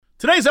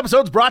Today's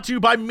episode is brought to you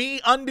by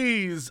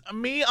MeUndies.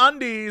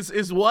 MeUndies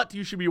is what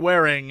you should be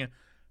wearing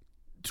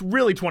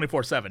really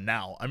 24/7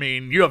 now. I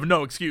mean, you have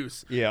no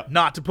excuse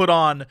not to put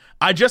on.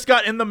 I just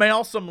got in the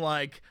mail some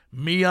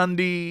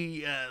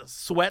MeUndie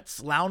sweats,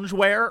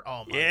 loungewear.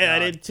 Oh my God. I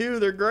did too.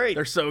 They're great.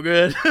 They're so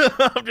good.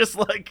 I'm just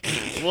like,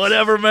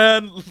 whatever,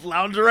 man.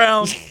 Lounge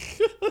around.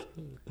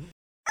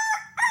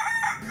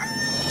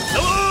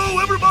 Hello,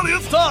 everybody.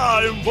 It's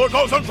time for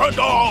Cox and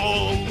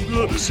Crendog.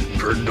 Cox and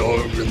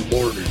Crendog in the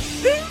morning.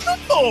 In the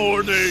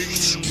morning.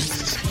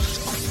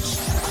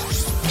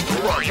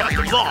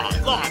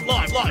 Live.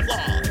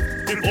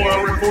 Before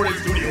our recording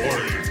studio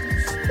audience.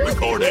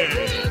 Recording.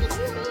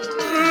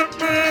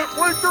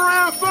 Wake your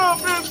ass up.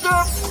 It's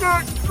Cox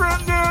and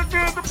Crendog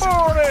in the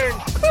morning.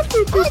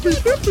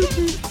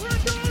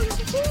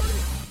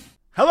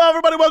 Hello,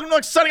 everybody. Welcome to an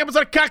exciting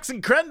episode of Cox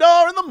and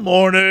Crendor in the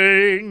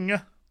morning.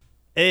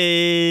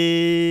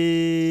 Hey,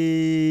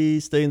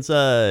 stay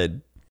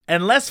inside.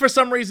 Unless for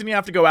some reason you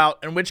have to go out,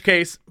 in which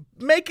case,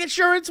 make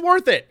sure it's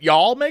worth it.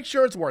 Y'all, make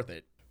sure it's worth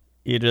it.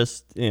 You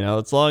just,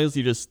 as long as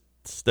you just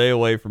stay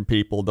away from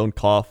people, don't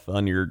cough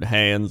on your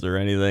hands or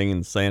anything,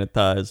 and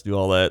sanitize, do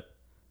all that.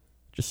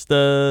 Just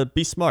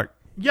be smart.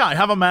 Yeah, I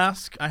have a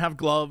mask. I have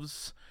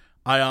gloves.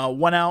 I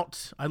went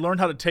out. I learned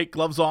how to take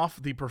gloves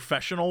off the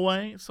professional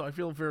way, so I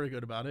feel very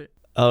good about it.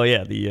 Oh,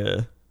 yeah,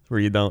 the where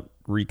you don't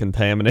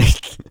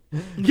recontaminate.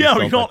 Yeah,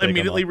 you don't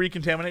immediately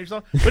recontaminate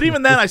yourself. But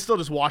even then, I still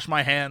just wash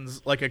my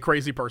hands like a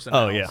crazy person.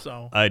 Oh, now, yeah.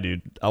 So. I do.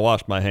 I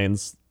wash my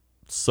hands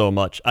so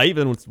much. I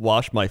even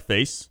wash my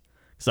face.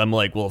 Because I'm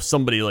like, well, if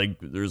somebody,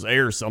 there's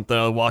air or something,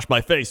 I'll wash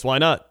my face. Why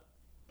not?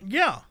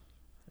 Yeah.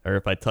 Or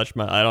if I touch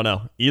I don't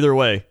know. Either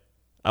way,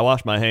 I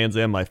wash my hands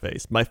and my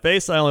face. My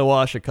face, I only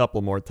wash a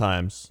couple more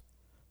times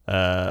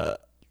than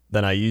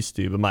I used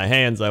to. But my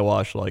hands, I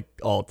wash,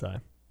 all the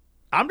time.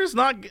 I'm just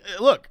not,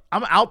 look,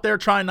 I'm out there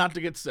trying not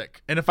to get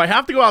sick. And if I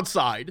have to go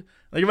outside,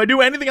 if I do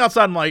anything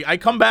outside, I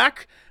come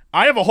back,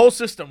 I have a whole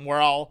system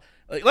where I'll,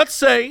 let's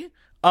say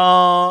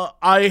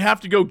I have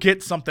to go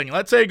get something.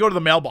 Let's say I go to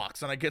the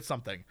mailbox and I get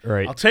something.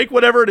 Right. I'll take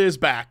whatever it is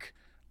back.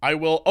 I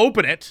will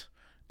open it,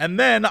 and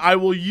then I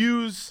will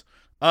use,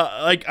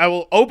 I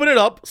will open it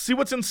up, see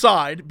what's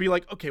inside, be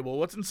like, okay, well,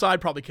 what's inside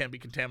probably can't be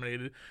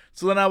contaminated.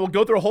 So then I will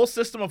go through a whole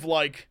system of,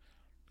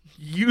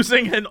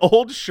 using an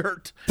old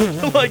shirt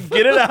to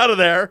get it out of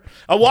there.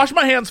 I'll wash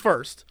my hands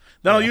first.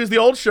 Then I'll use the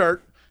old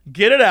shirt,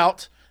 get it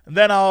out, and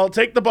then I'll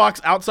take the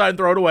box outside and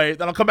throw it away.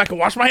 Then I'll come back and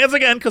wash my hands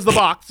again because the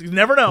box. You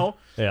never know.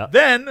 Yeah.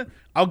 Then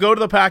I'll go to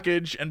the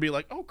package and be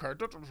like, okay,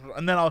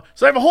 and then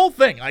so I have a whole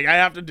thing I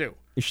have to do.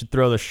 You should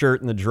throw the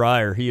shirt in the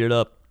dryer, heat it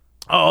up.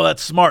 Oh,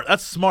 that's smart.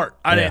 That's smart.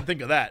 I didn't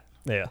think of that.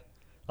 Yeah.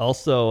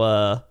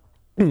 Also,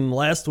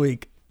 last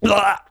week.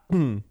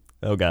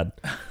 Oh God.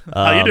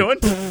 How you doing?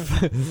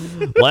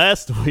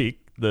 Last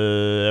week,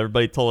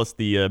 everybody told us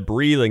the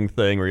breathing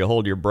thing where you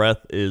hold your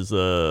breath is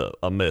a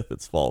myth.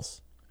 It's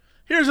false.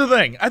 Here's the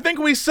thing. I think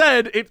we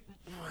said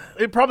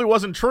it probably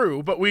wasn't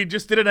true, but we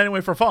just did it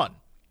anyway for fun.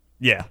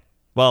 Yeah.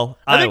 Well,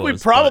 I think we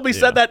probably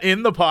said that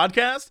in the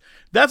podcast.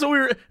 That's what we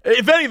were,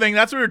 if anything,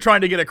 that's what we were trying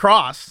to get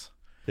across.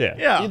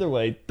 Yeah. Either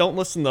way, don't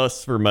listen to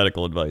us for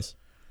medical advice.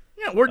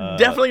 Yeah, we're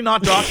definitely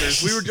not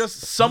doctors. We were just,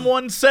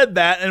 someone said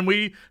that, and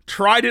we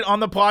tried it on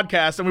the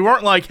podcast, and we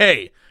weren't like,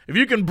 hey, if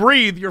you can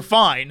breathe, you're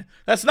fine.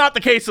 That's not the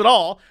case at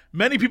all.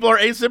 Many people are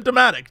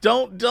asymptomatic.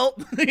 Don't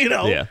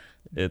Yeah.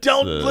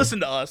 Don't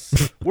listen to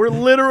us. We're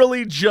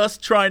literally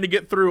just trying to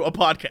get through a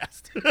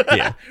podcast.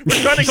 Yeah.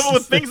 We're trying to come up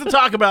with things to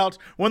talk about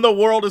when the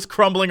world is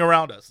crumbling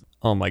around us.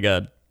 Oh, my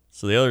God.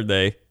 So the other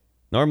day,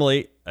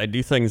 normally I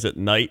do things at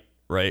night,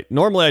 right?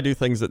 Normally I do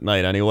things at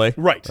night anyway.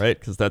 Right. Right?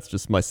 Because that's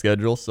just my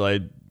schedule. So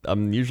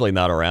I'm usually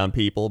not around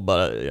people,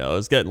 but it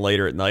was getting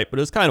later at night, but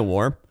it was kind of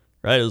warm,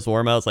 right? It was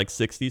warm out. It was like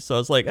 60. So I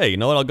was like, hey, you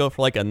know what? I'll go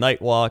for a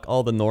night walk.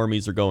 All the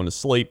normies are going to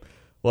sleep.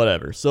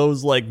 Whatever. So it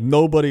was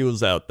nobody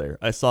was out there.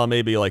 I saw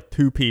maybe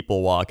 2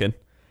 people walking.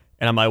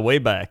 And on my way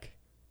back,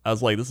 I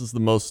was like, this is the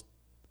most,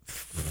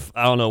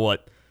 I don't know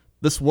what.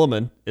 This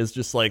woman is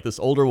just this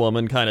older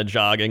woman kind of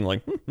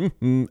jogging,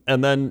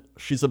 and then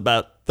she's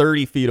about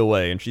 30 feet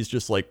away, and she's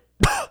just and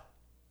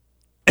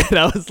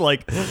I was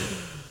like,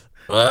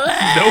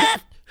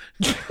 Nope.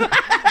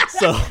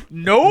 so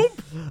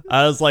Nope.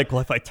 I was like,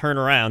 well, if I turn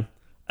around,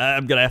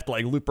 I'm going to have to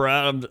loop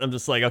around. I'm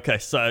just okay.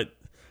 So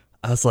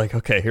I was like,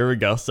 okay, here we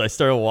go. So I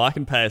started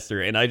walking past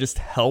her, and I just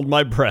held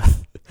my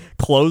breath,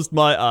 closed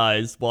my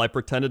eyes while I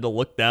pretended to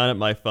look down at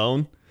my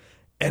phone.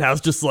 And I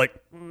was just it's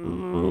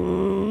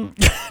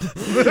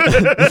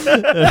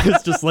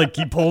just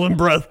keep holding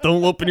breath.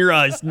 Don't open your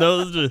eyes.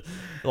 No, it's just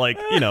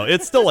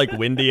it's still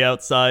windy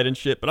outside and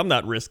shit, but I'm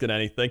not risking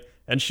anything.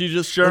 And she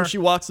just, when she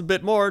walks a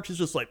bit more, she's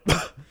just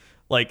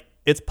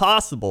it's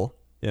possible,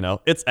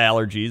 it's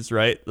allergies,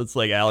 right? It's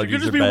allergies. She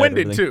could just be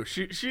winded too.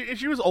 If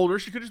she was older,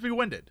 she could just be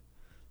winded.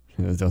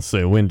 Don't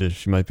say winded.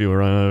 She might be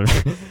around.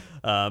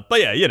 But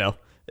yeah,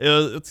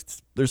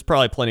 there's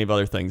probably plenty of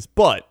other things.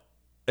 But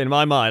in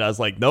my mind, I was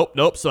like,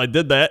 nope. So I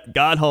did that,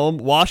 got home,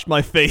 washed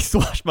my face,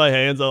 washed my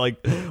hands. I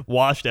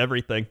washed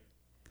everything.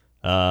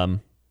 So,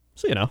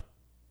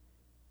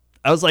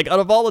 I was like, out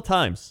of all the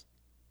times,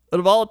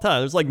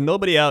 there's like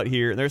nobody out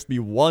here, and there's to be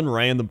one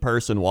random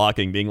person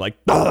walking, being like,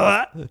 So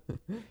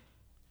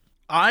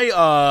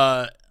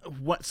I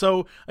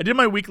did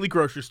my weekly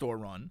grocery store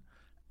run,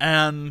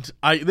 and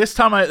this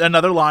time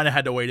another line I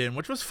had to wait in,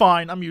 which was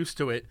fine. I'm used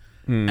to it.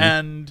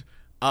 And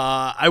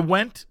I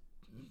went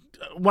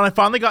when I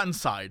finally got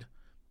inside.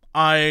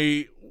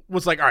 I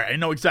was like, all right, I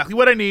know exactly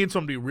what I need, so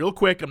I'm gonna be real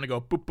quick. I'm gonna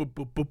go boop boop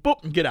boop boop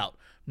boop and get out.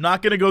 I'm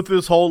not gonna go through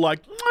this whole like,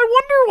 I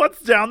wonder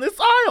what's down this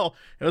aisle.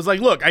 It was like,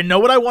 look, I know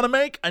what I want to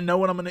make. I know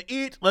what I'm gonna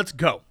eat. Let's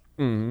go.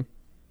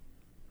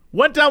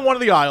 Went down one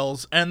of the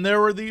aisles, and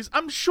there were these,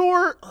 I'm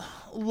sure,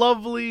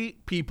 lovely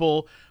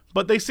people,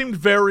 but they seemed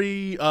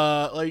very,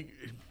 like,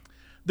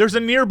 there's a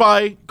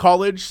nearby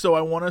college, so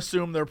I want to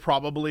assume they're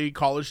probably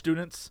college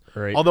students.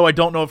 Right. Although I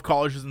don't know if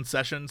college is in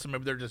session, so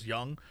maybe they're just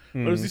young.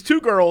 But there's these two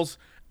girls,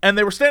 and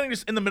they were standing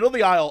just in the middle of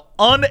the aisle,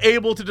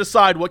 unable to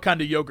decide what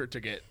kind of yogurt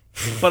to get.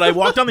 But I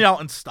walked down the aisle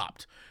and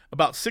stopped.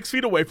 About 6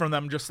 feet away from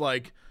them, just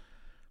like,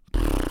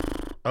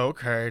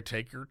 okay,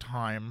 take your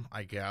time,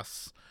 I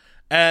guess.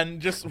 And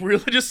just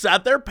really just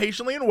sat there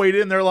patiently and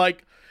waited. And they're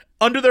like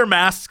under their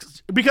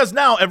masks, because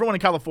now everyone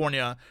in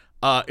California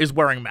is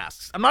wearing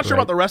masks. I'm not sure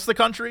about the rest of the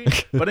country,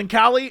 but in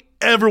Cali,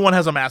 everyone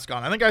has a mask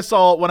on. I think I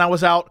saw when I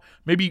was out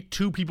maybe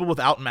 2 people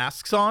without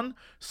masks on.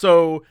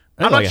 So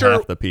I'm not sure.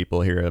 Half the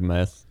people here have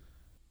masks.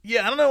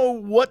 Yeah, I don't know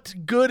what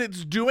good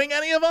it's doing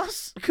any of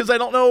us, because I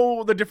don't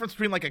know the difference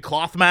between like a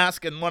cloth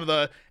mask and one of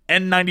the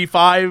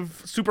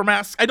N95 super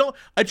masks.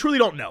 I truly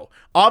don't know.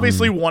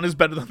 Obviously, one is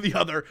better than the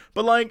other,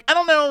 but like, I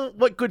don't know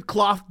what good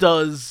cloth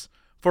does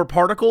for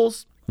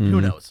particles.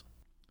 Who knows?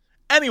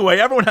 Anyway,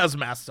 everyone has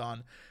masks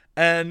on,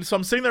 and so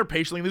I'm sitting there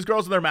patiently. These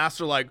girls in their masks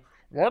are like,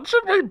 what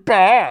should we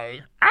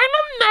buy? I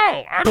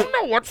don't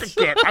know what to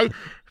get.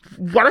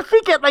 What if we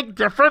get like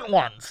different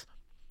ones?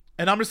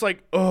 And I'm just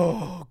like,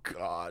 oh,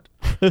 God.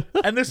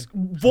 And this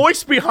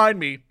voice behind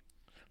me,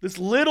 this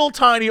little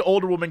tiny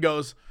older woman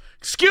goes,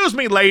 excuse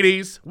me,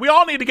 ladies, we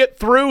all need to get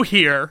through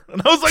here.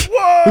 And I was like,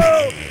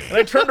 whoa. And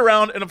I turned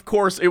around, and of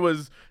course, it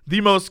was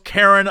the most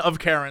Karen of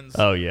Karens.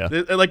 Oh, yeah.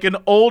 Like an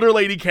older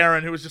lady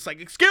Karen who was just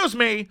like, excuse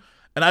me.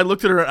 And I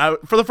looked at her, and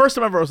for the first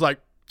time ever, I was like,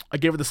 I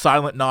gave her the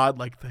silent nod,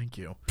 like, thank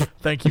you.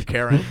 Thank you,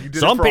 Karen. You did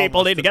Some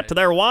people need to get to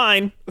their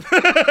wine.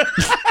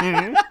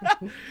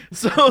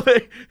 So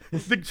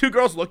the 2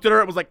 girls looked at her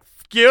and was like,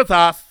 excuse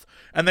us.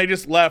 And they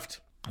just left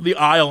the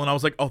aisle. And I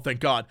was like, oh, thank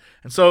God.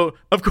 And so,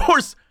 of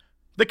course,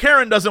 the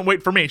Karen doesn't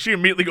wait for me. She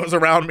immediately goes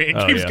around me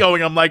and keeps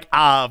going. I'm like,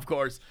 of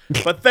course.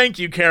 But thank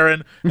you,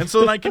 Karen. And so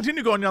then I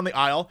continue going down the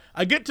aisle.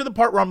 I get to the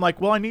part where I'm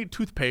like, well, I need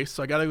toothpaste.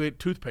 So I got to get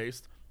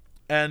toothpaste.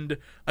 And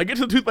I get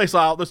to the toothpaste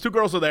aisle. Those 2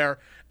 girls are there.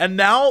 And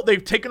now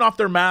they've taken off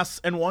their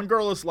masks. And one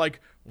girl is like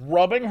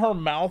rubbing her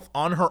mouth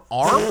on her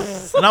arm.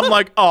 And I'm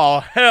like, oh,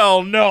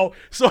 hell no.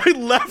 So I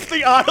left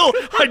the aisle.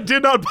 I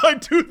did not buy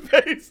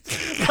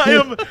toothpaste.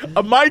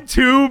 My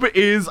tube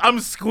is,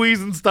 I'm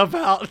squeezing stuff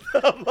out.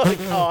 I'm like,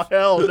 oh,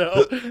 hell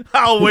no.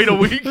 I'll wait a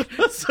week.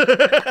 So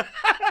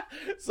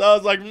I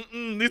was like,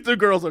 these 2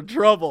 girls are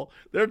trouble.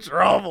 They're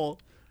trouble.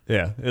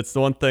 Yeah, it's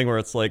the one thing where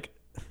it's like,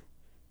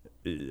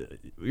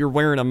 you're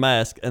wearing a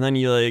mask, and then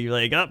you're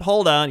like, oh,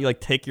 hold on, you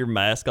like take your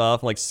mask off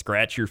and like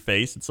scratch your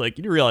face. It's like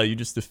you realize you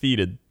just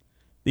defeated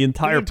the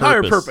entire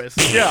purpose.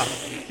 Yeah.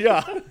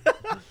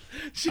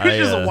 She was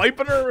just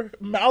wiping her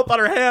mouth on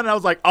her hand, and I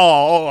was like,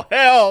 oh,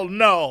 hell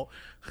no.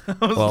 I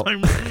was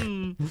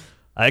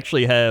I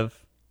actually have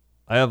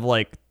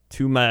like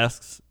 2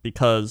 masks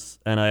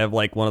and I have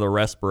like one of the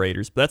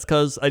respirators, but that's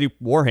because I do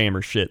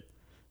Warhammer shit.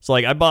 So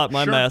like I bought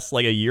my mask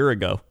like a year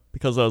ago,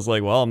 because I was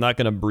like, well, I'm not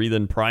going to breathe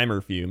in primer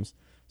fumes.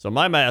 So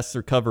my masks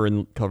are covered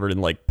in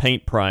like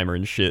paint primer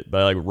and shit,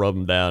 but I like rub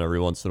them down every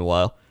once in a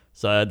while.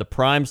 So I had to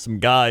prime some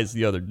guys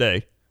the other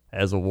day,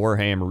 as a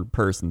Warhammer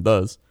person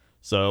does.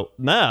 So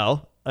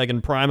now I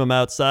can prime them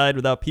outside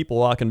without people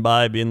walking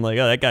by being like,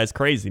 oh, that guy's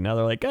crazy. Now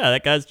they're like,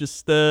 that guy's just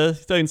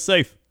staying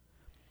safe.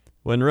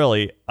 When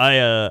really, I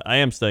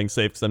am staying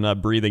safe because I'm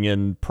not breathing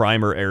in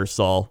primer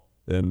aerosol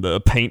and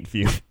paint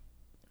fume.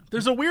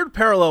 There's a weird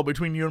parallel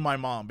between you and my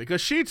mom, because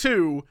she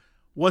too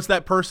was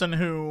that person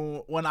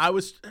who, when I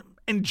was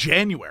in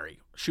January,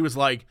 she was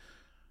like,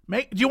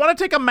 do you want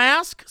to take a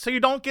mask so you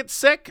don't get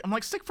sick? I'm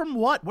like, sick from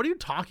what? What are you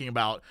talking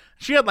about?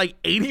 She had like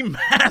 80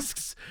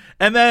 masks.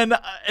 And then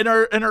in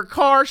her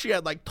car, she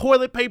had like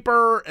toilet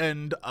paper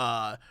and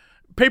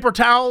paper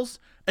towels.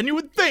 And you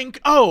would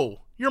think, oh,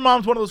 your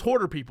mom's one of those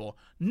hoarder people.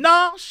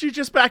 Nah, she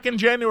just back in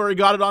January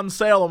got it on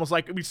sale and was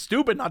like, it'd be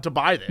stupid not to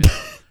buy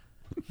this.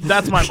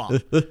 That's my mom.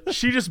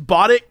 She just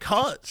bought it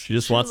cuz. She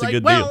just wants a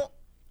good deal.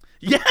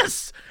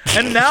 Yes.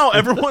 And now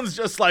everyone's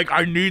just like,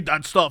 I need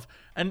that stuff.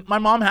 And my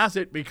mom has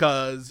it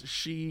because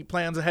she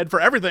plans ahead for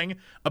everything,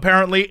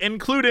 apparently,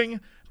 including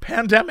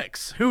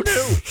pandemics. Who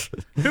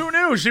knew? Who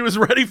knew she was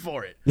ready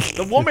for it?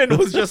 The woman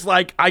was just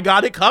like, I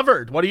got it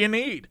covered. What do you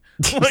need?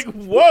 I'm like,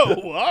 whoa,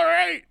 all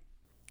right.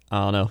 I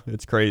don't know.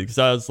 It's crazy. Because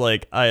I was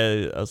like,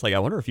 I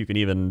wonder if you can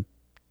even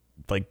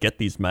like get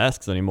these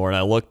masks anymore. And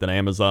I looked, and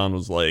Amazon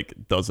was like,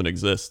 doesn't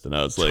exist. And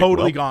I was like,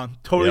 totally well, gone,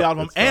 totally yep, out of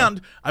them. it's gone.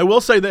 And I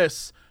will say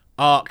this,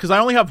 because I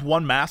only have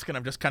one mask, and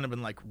I've just kind of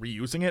been like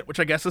reusing it, which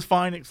I guess is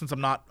fine since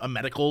I'm not a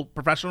medical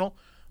professional.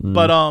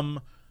 But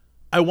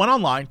I went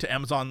online to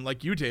Amazon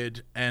like you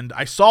did, and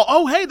I saw,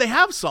 oh hey, they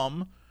have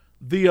some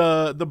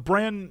the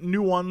brand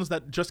new ones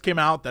that just came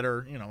out that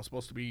are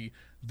supposed to be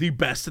the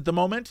best at the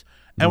moment.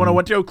 And when I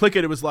went to go click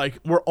it, it was like,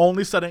 we're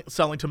only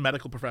selling to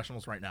medical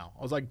professionals right now.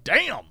 I was like,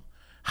 damn,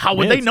 how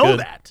would they know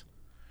good. that?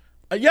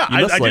 Yeah,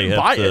 You must, I like, didn't have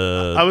buy to-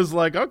 it. I was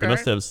like, okay, They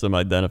must have some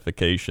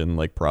identification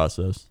like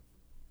process.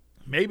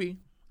 maybe.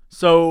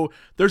 So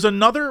there's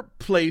another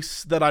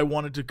place that I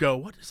wanted to go.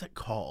 What is it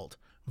called?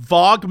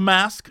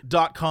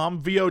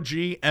 Vogmask.com,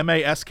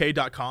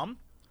 VOGMASK.com.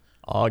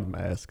 Og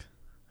mask.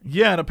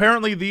 Yeah, and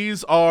apparently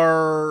these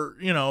are,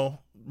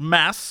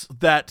 masks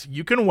that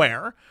you can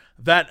wear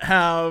that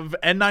have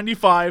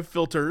N95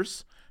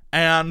 filters,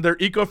 and they're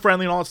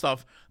eco-friendly and all that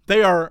stuff.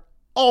 They are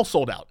all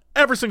sold out.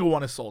 Every single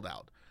one is sold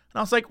out. And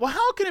I was like, well,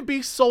 how can it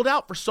be sold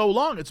out for so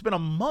long? It's been a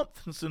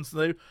month since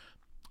they...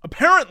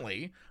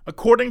 Apparently,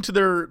 according to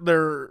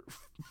their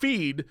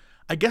feed,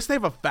 I guess they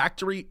have a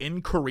factory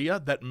in Korea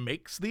that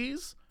makes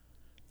these.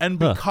 And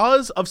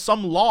because of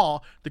some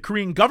law the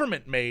Korean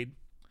government made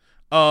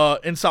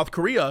in South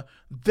Korea,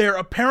 they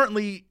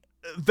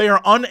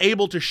are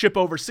unable to ship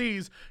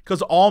overseas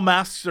because all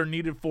masks are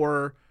needed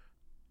for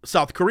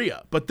South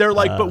Korea. But they're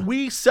like, but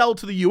we sell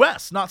to the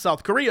U.S., not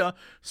South Korea,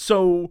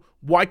 so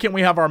why can't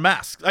we have our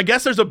masks? I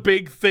guess there's a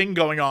big thing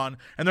going on,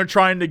 and they're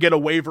trying to get a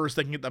waiver so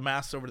they can get the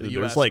masks over to the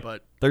U.S.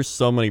 There's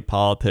so many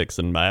politics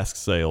and mask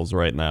sales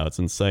right now. It's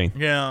insane.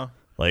 Yeah.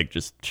 Like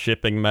just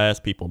shipping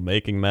masks, people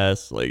making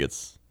masks. Like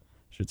it's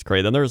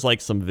crazy. Then there's like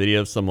some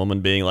video of some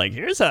woman being like,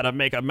 here's how to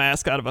make a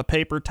mask out of a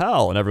paper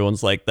towel. And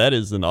everyone's like, that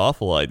is an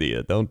awful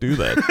idea. Don't do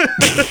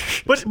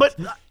that. But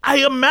I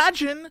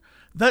imagine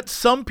that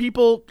some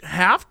people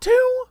have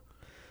to.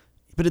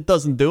 But it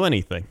doesn't do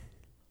anything.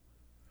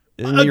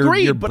 And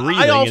Agreed, you're but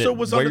breathing I and also it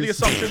was under the wears-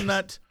 assumption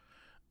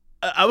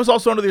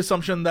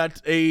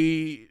that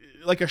a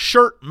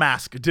shirt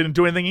mask didn't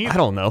do anything either. I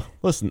don't know.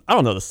 Listen, I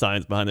don't know the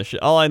science behind this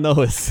shit. All I know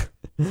is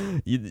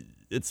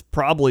it's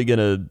probably going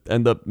to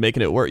end up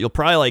making it work. You'll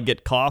probably like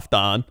get coughed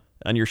on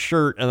your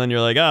shirt, and then you're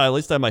like, at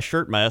least I have my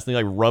shirt mask, and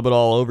you like rub it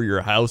all over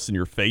your house and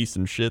your face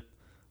and shit.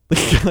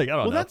 Like, I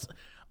don't know.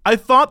 I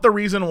thought the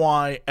reason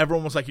why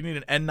everyone was like, you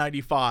need an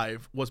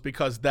N95 was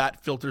because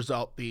that filters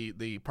out the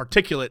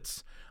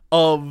particulates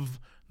of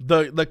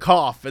the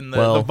cough and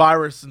the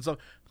virus and stuff.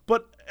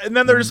 And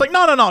then they're just like,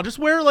 no, just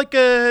wear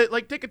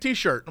take a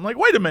t-shirt. I'm like,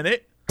 wait a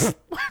minute,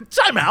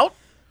 time out.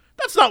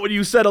 That's not what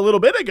you said a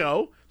little bit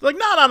ago. They're like,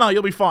 no,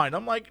 you'll be fine.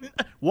 I'm like,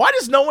 why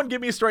does no one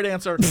give me a straight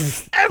answer?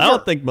 Ever? I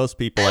don't think most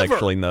people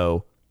actually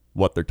know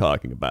what they're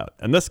talking about.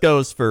 And this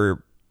goes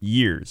for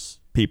years.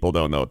 People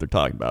don't know what they're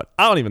talking about.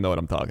 I don't even know what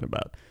I'm talking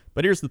about.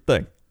 But here's the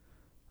thing.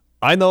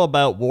 I know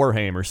about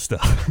Warhammer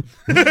stuff.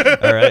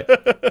 All right.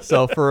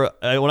 So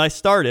when I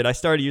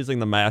started using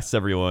the masks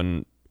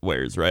everyone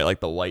wears, right?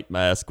 Like the white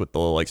mask with the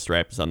little like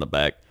straps on the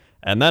back.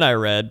 And then I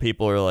read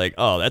people are like,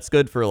 oh, that's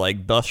good for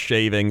like dust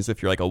shavings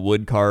if you're like a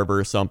wood carver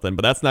or something,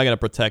 but that's not going to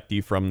protect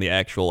you from the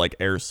actual like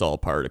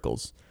aerosol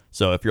particles.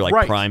 So if you're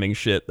like priming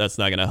shit, that's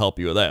not going to help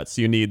you with that.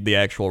 So you need the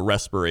actual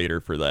respirator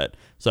for that.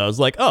 So I was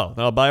like, oh,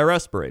 then I'll buy a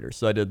respirator.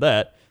 So I did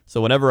that.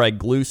 So whenever I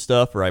glue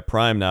stuff or I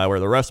prime now, I wear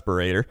the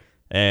respirator.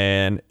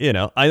 And,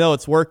 I know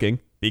it's working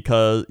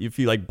because if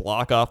you like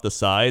block off the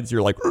sides,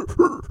 you're like,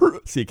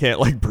 so you can't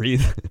like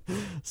breathe.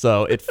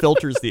 So it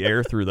filters the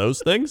air through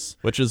those things,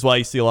 which is why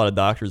you see a lot of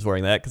doctors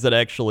wearing that, because it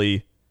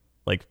actually,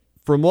 like,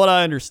 from what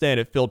I understand,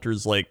 it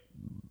filters like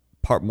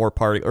more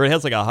particle, or it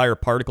has like a higher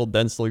particle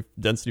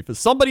density.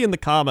 Somebody in the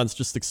comments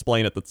just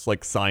explain it. That's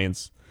like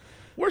science.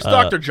 Where's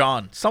Dr.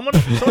 John? Someone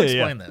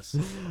explain this.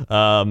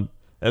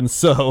 And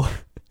so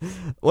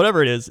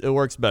whatever it is, it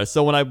works better.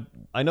 So when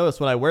I notice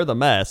when I wear the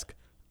mask,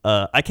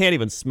 I can't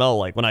even smell,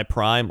 like when I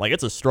prime, like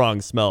it's a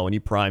strong smell when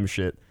you prime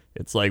shit.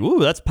 It's like, ooh,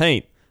 that's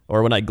paint.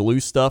 Or when I glue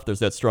stuff, there's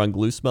that strong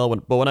glue smell.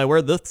 But when I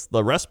wear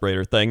the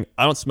respirator thing,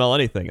 I don't smell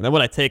anything. And then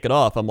when I take it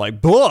off, I'm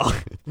like, blah.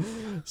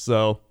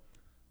 So,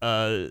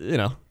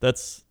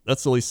 that's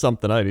at least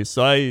something I do.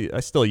 So I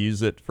still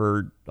use it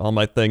for all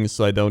my things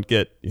so I don't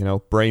get,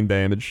 brain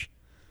damage.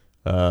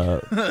 Yeah.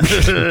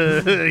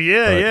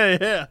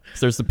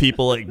 There's the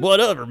people like,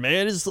 whatever,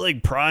 man. It's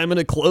like priming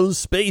a closed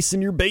space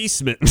in your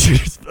basement.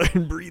 Just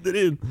fucking breathe it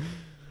in.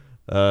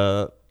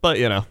 But,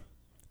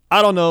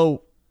 I don't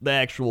know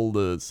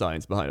the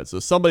science behind it. So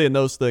somebody that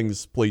knows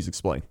things, please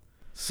explain.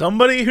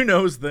 Somebody who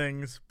knows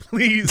things,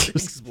 please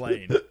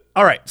explain.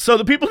 All right. So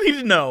the people need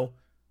to know,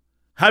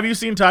 have you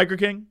seen Tiger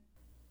King?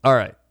 All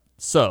right.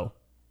 So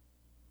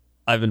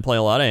I've been playing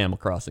a lot of Animal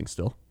Crossing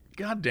still.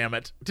 God damn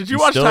it. Did you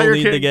watch Tiger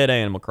King? Still need to get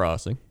Animal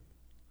Crossing.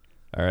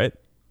 All right.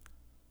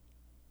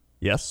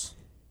 Yes.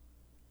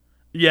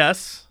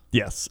 Yes.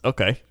 Yes.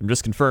 Okay. I'm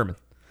just confirming.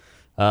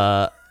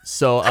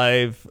 So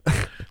I've...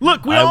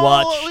 Look, we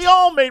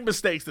all made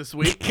mistakes this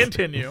week.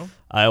 Continue.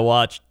 I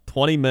watched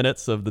 20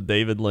 minutes of the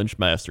David Lynch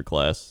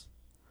masterclass.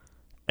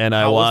 and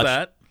I How was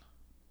watched.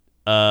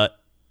 that?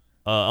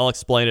 I'll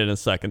explain it in a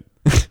second.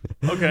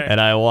 Okay. And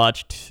I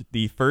watched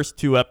the first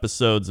 2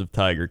 episodes of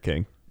Tiger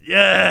King.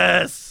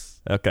 Yes.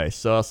 Okay,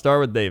 so I'll start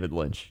with David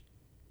Lynch.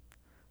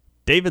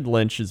 David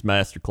Lynch's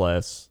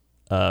masterclass,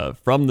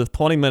 from the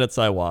 20 minutes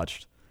I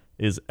watched,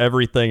 is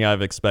everything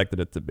I've expected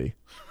it to be.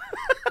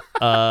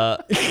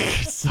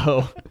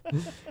 So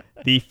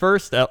the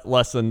first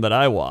lesson that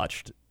I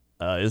watched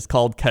is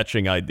called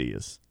Catching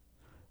Ideas.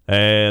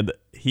 And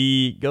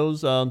he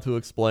goes on to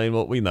explain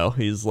what we know.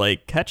 He's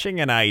like, catching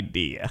an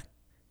idea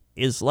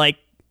is like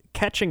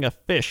catching a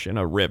fish in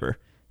a river.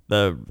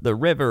 The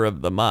river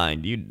of the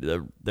mind.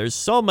 There's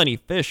so many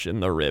fish in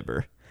the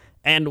river.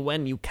 And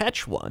when you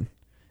catch one,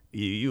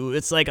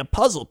 it's like a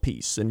puzzle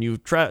piece, and you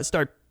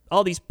start,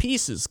 all these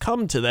pieces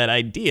come to that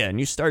idea, and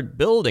you start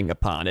building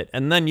upon it,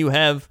 and then you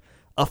have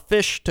a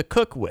fish to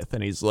cook with.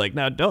 And he's like,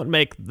 now don't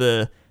make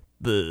the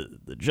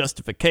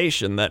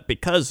justification that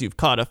because you've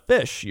caught a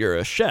fish, you're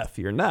a chef.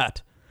 You're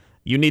not.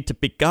 You need to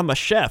become a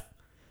chef.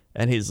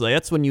 And he's like,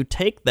 that's when you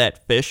take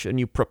that fish and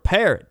you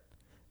prepare it.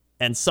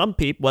 And some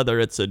people, whether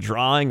it's a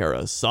drawing or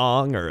a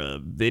song or a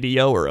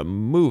video or a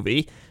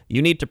movie, you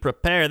need to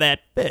prepare that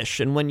fish.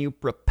 And when you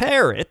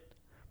prepare it,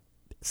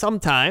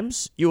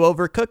 sometimes you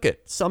overcook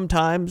it.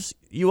 Sometimes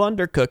you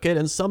undercook it.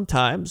 And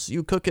sometimes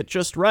you cook it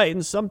just right.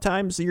 And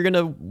sometimes you're going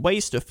to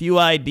waste a few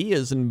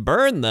ideas and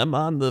burn them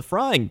on the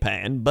frying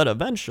pan. But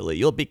eventually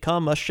you'll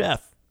become a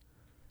chef.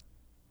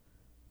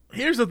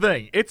 Here's the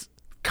thing. It's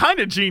kind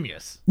of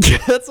genius.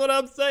 That's what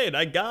I'm saying.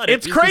 I got it.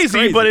 It's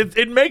crazy, but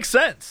it makes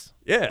sense.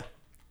 Yeah.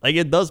 Like,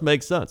 it does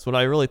make sense. When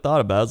I really thought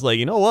about it, I was like,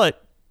 you know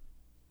what?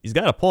 He's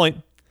got a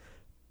point.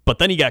 But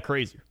then he got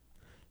crazier.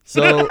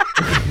 So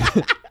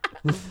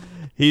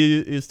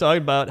he's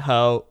talking about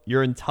how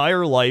your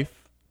entire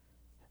life,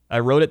 I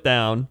wrote it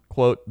down,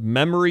 quote,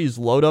 memories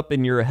load up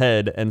in your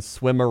head and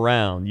swim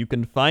around. You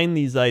can find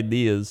these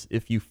ideas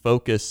if you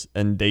focus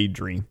and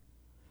daydream.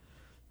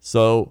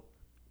 So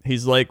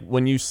he's like,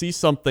 when you see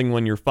something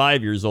when you're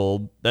 5 years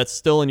old, that's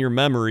still in your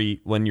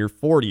memory when you're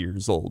 40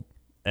 years old.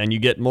 And you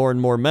get more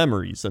and more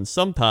memories. And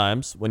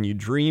sometimes when you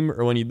dream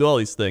or when you do all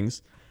these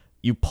things,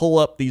 you pull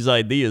up these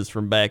ideas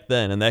from back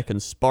then, and that can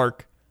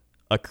spark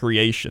a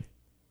creation.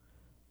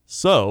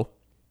 So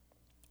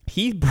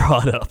he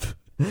brought up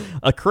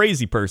a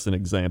crazy person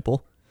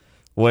example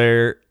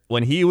where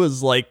when he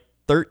was like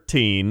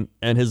 13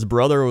 and his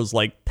brother was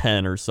like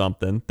 10 or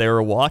something, they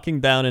were walking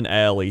down an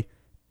alley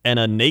and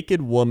a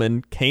naked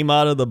woman came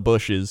out of the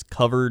bushes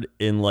covered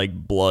in like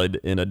blood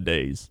in a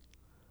daze.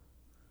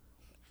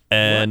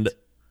 And What?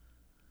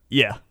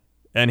 Yeah.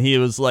 And he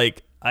was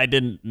like, I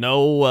didn't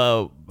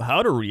know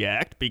how to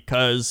react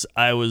because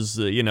I was,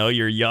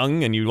 you're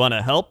young and you want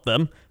to help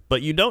them,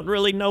 but you don't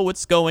really know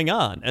what's going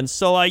on. And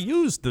so I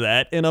used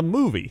that in a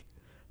movie.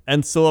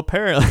 And so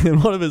apparently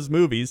in one of his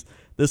movies,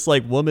 this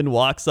like woman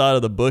walks out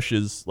of the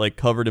bushes like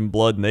covered in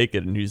blood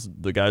naked, and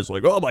the guy's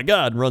like, oh my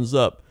God, and runs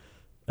up.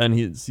 And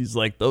he's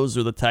like, those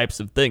are the types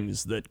of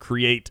things that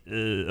create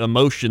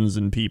emotions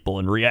in people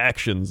and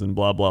reactions and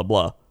blah, blah,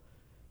 blah.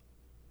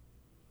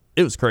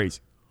 It was crazy.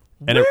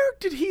 And Where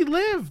did he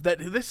live that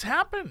this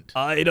happened?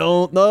 I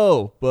don't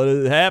know, but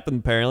it happened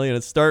apparently, and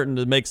it's starting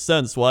to make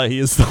sense why he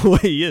is the way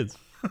he is.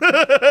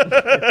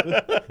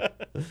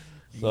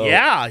 So,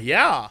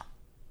 Yeah.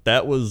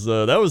 That was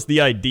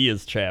the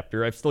ideas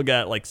chapter. I've still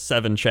got like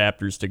 7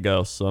 chapters to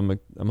go, so I'm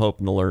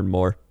hoping to learn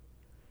more.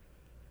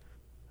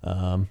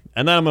 And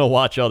then I'm gonna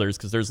watch others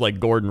because there's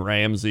like Gordon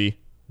Ramsay,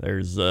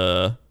 there's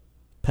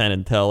Penn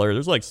and Teller,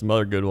 there's like some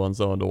other good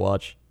ones I want to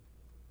watch.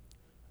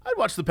 I'd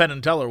watch the Penn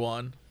and Teller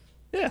one.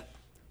 Yeah.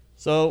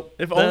 So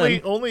If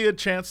then, only a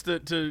chance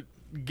to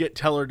get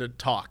Teller to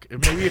talk.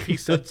 Maybe if he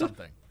said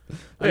something,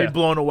 I'd Yeah. be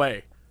blown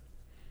away.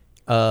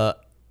 So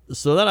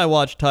then I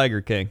watched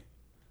Tiger King,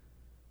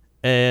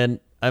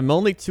 and I'm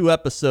only 2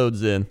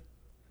 episodes in,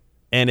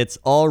 and it's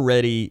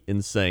already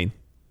insane.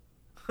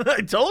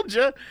 I told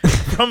you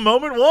from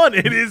moment one,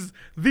 it is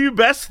the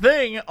best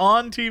thing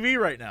on TV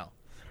right now.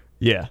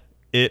 Yeah,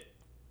 it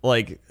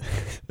like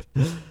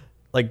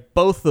like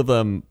both of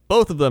them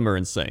are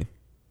insane,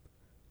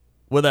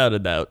 without a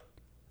doubt.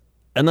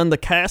 And then the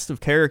cast of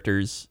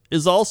characters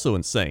is also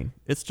insane.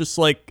 It's just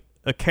like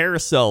a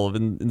carousel of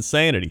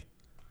insanity.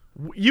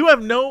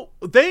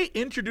 They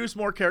introduce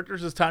more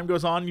characters as time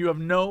goes on. You have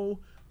no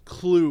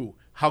clue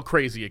how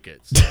crazy it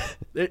gets.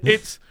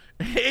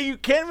 You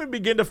can't even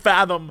begin to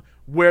fathom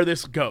where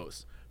this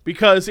goes,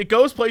 because it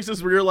goes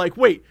places where you're like,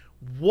 wait,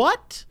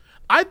 what?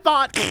 I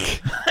thought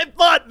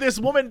this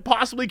woman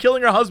possibly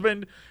killing her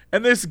husband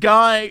and this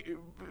guy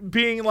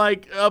being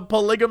like a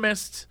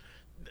polygamist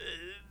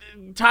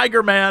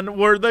tiger man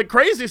were the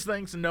craziest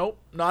things. Nope,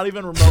 not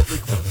even remotely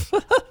close.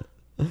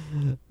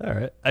 All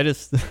right.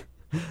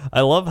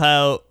 I love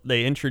how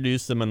they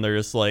introduce him and they're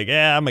just like,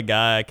 yeah, I'm a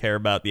guy. I care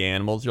about the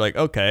animals. You're like,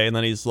 okay. And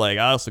then he's like,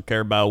 I also care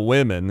about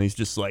women. And he's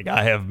just like,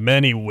 I have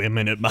many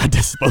women at my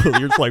disposal.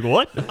 You're just like,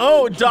 what?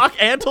 Oh, Doc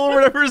Antle or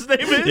whatever his name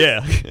is? Yeah.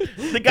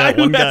 The guy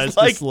who has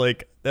like, just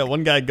like, that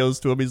one guy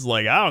goes to him. He's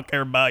like, I don't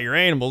care about your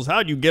animals.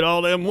 How'd you get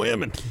all them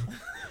women?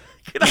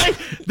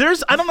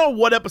 I don't know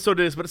what episode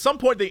it is, but at some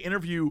point they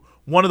interview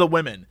one of the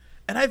women,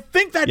 and I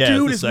think that Yeah, it's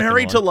dude the is second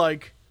married to one.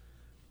 like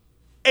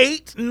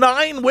 8,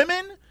 9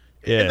 women,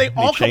 Yeah, and they he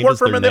all come changes work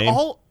for him, their and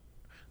name.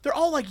 they're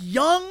all like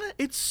young.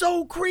 It's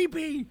so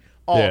creepy.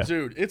 Oh, Yeah.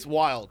 dude, it's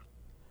wild.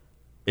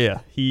 Yeah,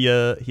 he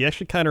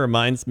actually kind of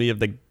reminds me of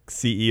the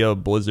CEO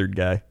of Blizzard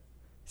guy.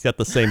 He's got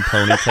the same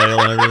ponytail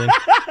and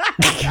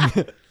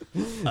everything.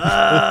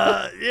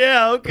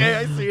 Yeah, okay,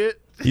 I see it.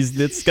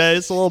 This guy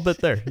is a little bit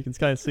there. You can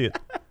kind of see it.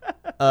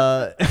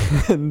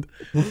 And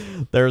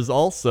there's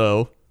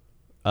also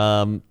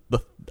I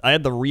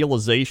had the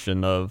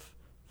realization of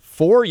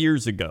 4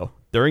 years ago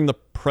during the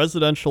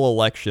presidential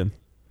election.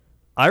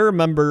 I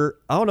remember,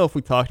 I don't know if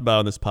we talked about it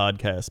on this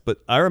podcast,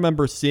 but I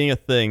remember seeing a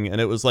thing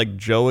and it was like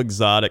Joe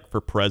Exotic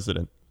for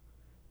president.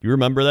 Do you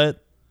remember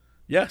that?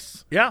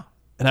 Yes, yeah.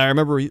 And I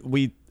remember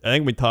I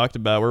think we talked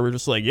about where we're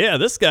just like, yeah,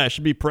 this guy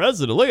should be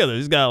president. Look at this.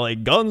 He's got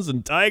like guns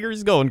and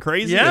tigers going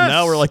crazy. Yes, and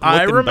now we're like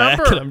I looking back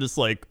remember. and I'm just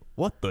like,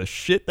 what the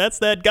shit? That's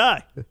that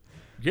guy.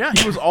 Yeah,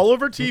 he was all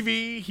over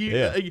TV.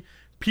 Yeah.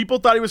 People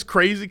thought he was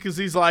crazy because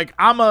he's like,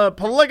 I'm a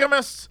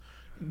polygamist,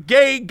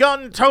 gay,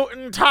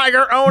 gun-toting,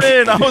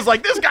 tiger-owning. I was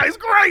like, this guy's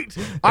great.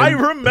 I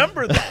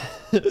remember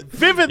that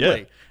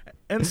vividly. Yeah.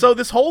 And so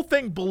this whole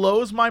thing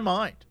blows my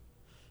mind.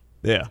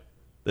 Yeah.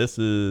 It's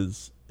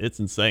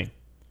insane.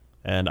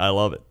 And I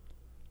love it.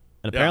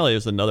 And apparently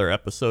there's another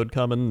episode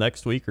coming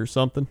next week or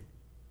something.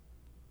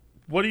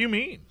 What do you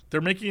mean?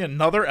 They're making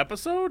another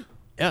episode?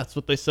 Yeah, that's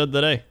what they said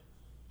today.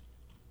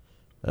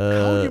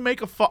 How do you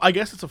make I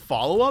guess it's a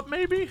follow-up,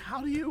 maybe?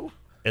 How do you?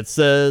 It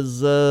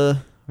says,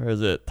 where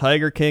is it?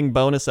 Tiger King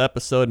bonus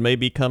episode may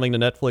be coming to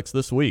Netflix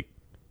this week.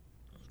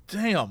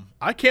 Damn.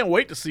 I can't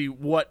wait to see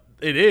what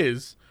it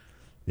is.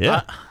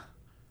 Yeah.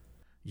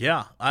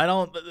 Yeah,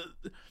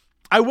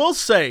 I will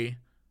say,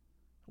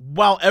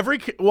 while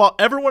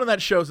everyone in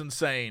that show's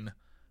insane,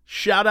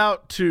 shout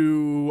out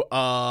to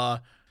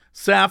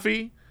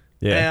Safi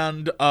Yeah.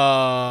 and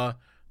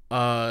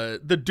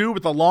the dude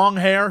with the long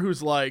hair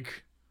who's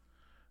like,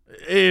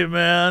 hey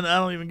man, I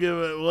don't even give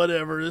a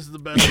whatever. This is the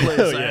best place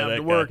I Yeah, have that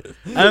to guy. work.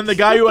 And then the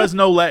guy who has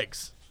no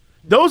legs.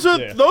 Those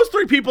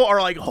 3 people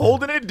are like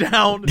holding it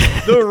down,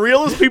 the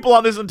realest people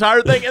on this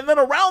entire thing, and then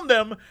around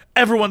them,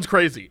 everyone's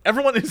crazy.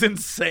 Everyone is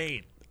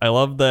insane. I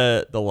love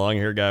the long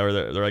hair guy where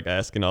they're like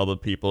asking all the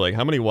people like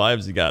how many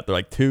wives you got. They're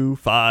like 2,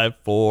 5,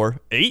 4,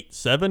 8,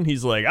 7.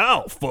 He's like, I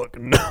don't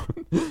fucking know.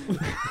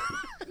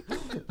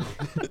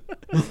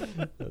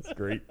 That's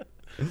great.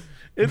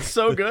 It's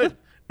so good.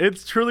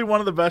 It's truly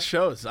one of the best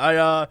shows.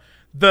 The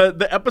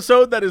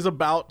episode that is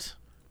about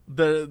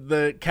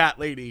the cat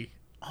lady.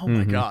 Oh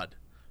my god,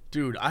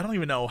 dude! I don't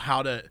even know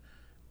how to.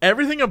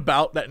 Everything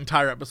about that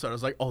entire episode, I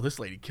was like, "Oh, this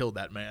lady killed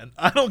that man."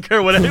 I don't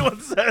care what anyone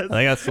says. I think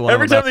that's the one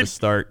I'm about to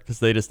start because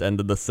they just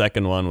ended the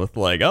second one with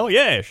like, oh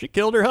yeah, she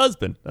killed her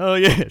husband. Oh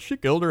yeah, she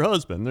killed her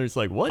husband. They're just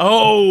like, what?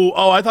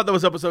 Oh, I thought that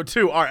was episode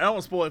 2. All right, I don't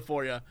want to spoil it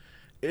for you.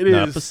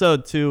 No,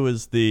 episode 2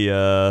 is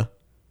the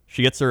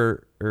she gets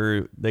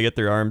they get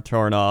their arm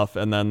torn off,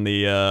 and then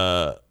they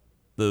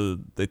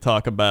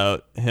talk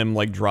about him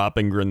like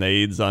dropping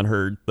grenades on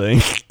her thing,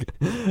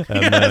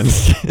 and then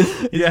he's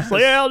just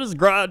like, yeah, I'll just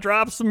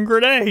drop some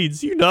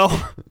grenades, you know.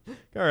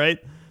 All right,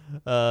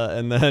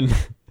 and then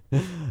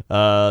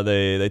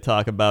they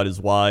talk about his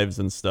wives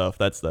and stuff.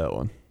 That's that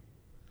one.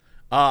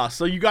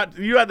 So you had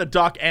the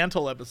Doc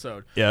Antle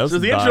episode. Yeah, that was so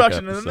the the Doc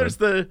introduction, and then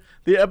episode. there's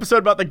the episode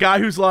about the guy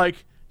who's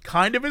like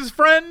kind of his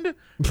friend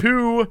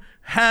who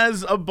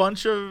has a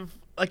bunch of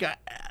like a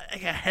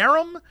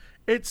harem.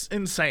 It's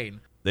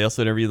insane. They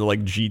also interview the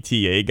like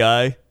GTA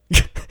guy.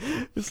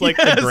 It's like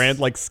Yes.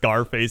 the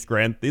Scarface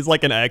he's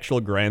like an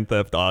actual Grand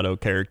Theft Auto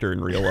character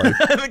in real life.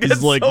 think He's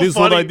it's like, so this is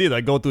what I funny. did.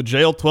 I go to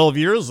jail 12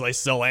 years. I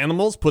sell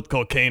animals, put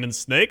cocaine and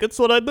snake. That's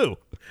what I do.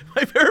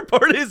 My favorite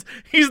part is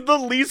he's the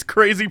least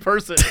crazy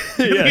person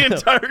in Yeah. the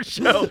entire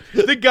show.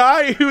 The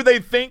guy who they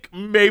think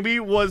maybe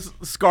was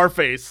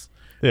Scarface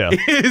Yeah.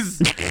 is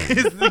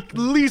the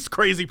least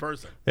crazy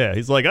person. Yeah.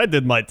 He's like, I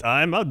did my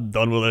time. I'm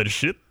done with that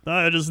shit.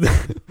 I just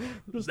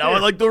Now I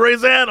like to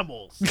raise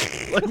animals.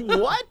 Like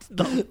what?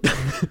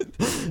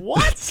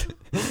 What?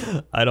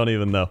 I don't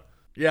even know.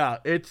 Yeah,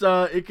 it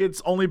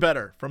gets only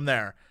better from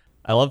there.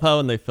 I love how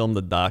when they film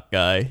the doc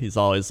guy, he's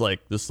always like,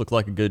 this looked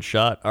like a good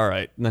shot. All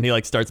right. And then he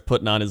like starts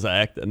putting on his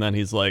act, and then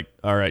he's like,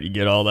 all right, you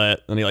get all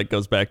that. And he like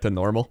goes back to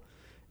normal.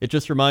 It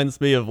just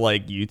reminds me of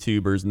like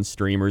YouTubers and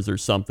streamers or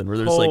something where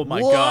there's Oh like, my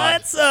God.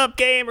 what's up,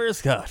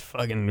 gamers? God,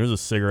 fucking, there's a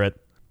cigarette.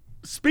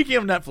 Speaking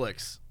of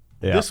Netflix,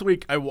 Yeah. this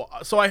week I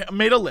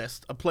made a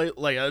list, a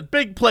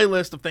big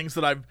playlist of things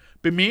that I've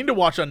been meaning to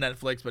watch on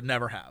Netflix but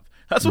never have.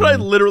 That's what I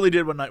literally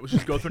did one night, was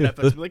just go through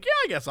Netflix and be like, yeah,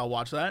 I guess I'll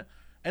watch that.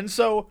 And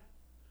so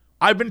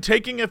I've been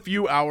taking a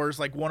few hours,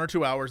 like 1 or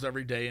 2 hours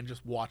every day, and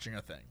just watching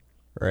a thing.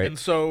 Right. And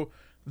so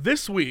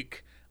this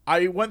week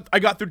I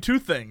got through 2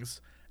 things,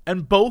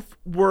 and both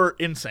were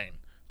insane.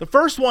 The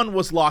first one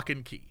was Lock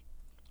and Key.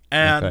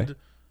 And Okay.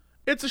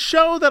 it's a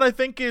show that I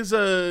think is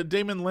a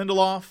Damon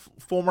Lindelof,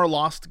 former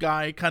Lost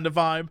guy kind of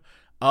vibe,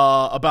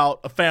 about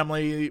a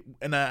family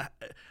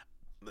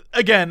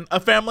again, a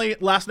family,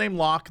 last name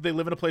Locke. They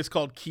live in a place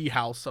called Key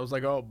House. I was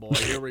like, oh boy,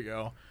 here we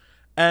go.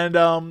 And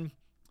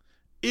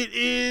it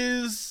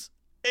is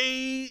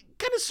a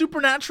kind of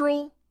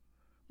supernatural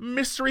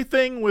mystery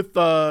thing with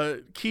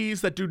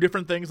keys that do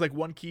different things. Like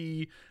one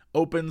key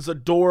opens a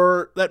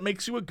door that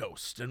makes you a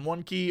ghost, and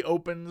one key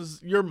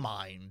opens your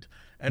mind,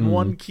 and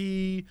one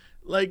key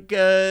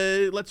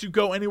lets you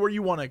go anywhere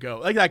you want to go,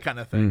 like that kind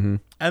of thing.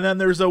 And then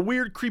there's a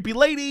weird creepy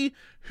lady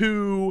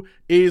who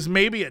is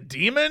maybe a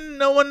demon,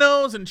 no one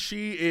knows, and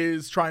she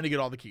is trying to get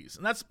all the keys,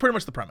 and that's pretty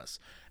much the premise.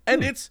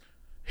 And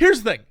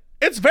here's the thing,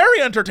 it's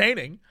very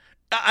entertaining.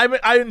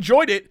 I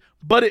enjoyed it,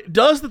 but it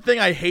does the thing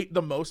I hate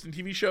the most in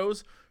TV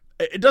shows.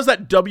 It does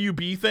that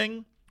WB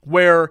thing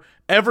where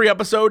every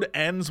episode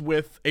ends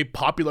with a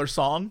popular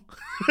song.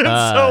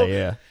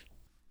 Yeah.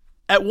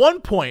 At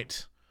one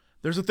point,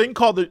 there's a thing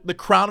called the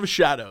Crown of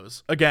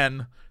Shadows.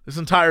 Again, this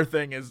entire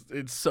thing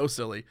it's so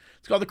silly.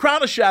 It's called the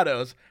Crown of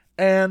Shadows,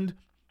 and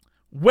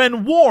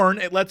when worn,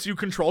 it lets you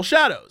control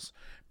shadows.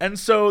 And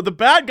so the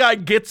bad guy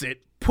gets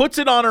it, puts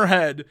it on her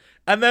head,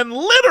 and then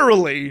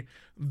literally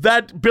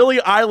that Billie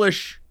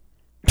Eilish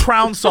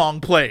crown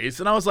song plays,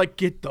 and I was like,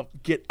 get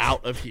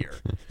out of here.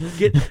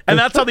 And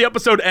that's how the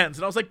episode ends.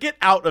 And I was like, get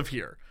out of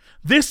here.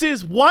 This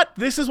is what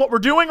we're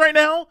doing right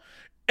now.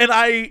 And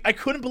I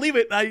couldn't believe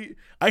it. And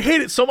I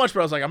hate it so much,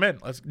 but I was like, I'm in.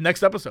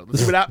 Next episode.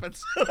 Let's see what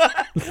happens.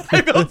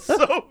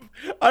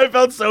 I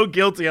felt so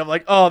guilty. I'm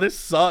like, oh, this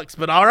sucks.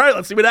 But all right,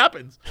 let's see what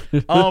happens.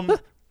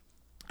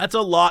 That's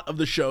a lot of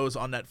the shows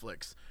on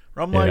Netflix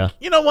where I'm like,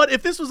 you know what?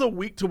 If this was a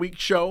week-to-week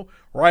show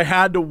where I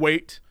had to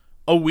wait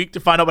a week to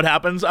find out what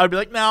happens, I'd be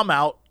like, nah, I'm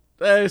out.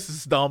 This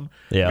is dumb.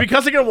 Yeah.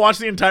 Because I'm going to watch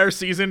the entire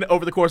season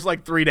over the course of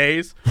like 3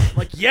 days. I'm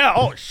like, yeah,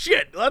 oh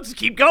shit, let's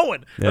keep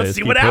going. Let's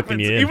see what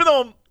happens. Even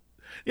though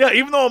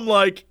I'm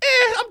like,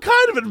 I'm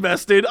kind of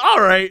invested.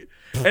 All right.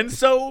 And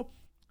so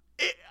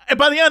and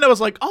by the end I was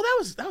like, oh,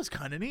 that was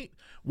kind of neat.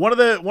 One of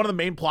the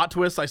main plot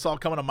twists I saw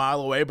coming a mile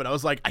away, but I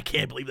was like, I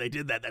can't believe they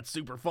did that. That's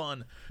super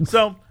fun.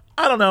 So,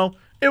 I don't know.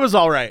 It was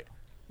all right.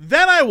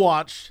 Then I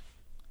watched,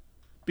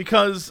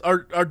 because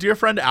our dear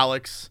friend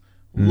Alex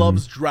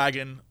loves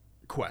Dragon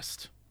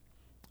Quest.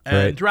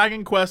 And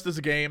Dragon Quest is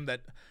a game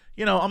that,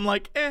 I'm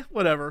like,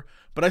 whatever.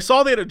 But I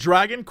saw they had a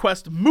Dragon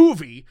Quest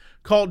movie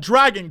called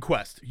Dragon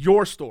Quest,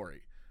 Your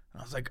Story.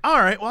 And I was like,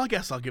 all right, well, I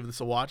guess I'll give this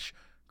a watch.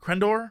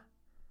 Crendor,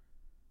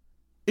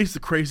 it's the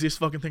craziest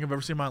fucking thing I've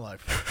ever seen in my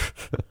life.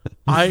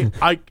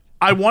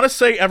 I want to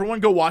say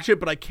everyone go watch it,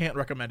 but I can't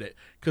recommend it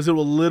because it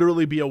will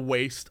literally be a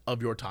waste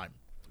of your time.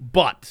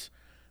 But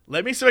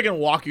let me see if I can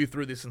walk you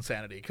through this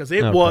insanity, because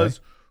it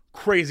was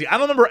crazy. I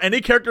don't remember any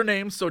character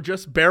names, so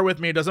just bear with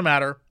me. It doesn't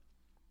matter.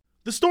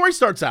 The story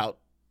starts out,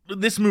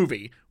 this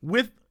movie,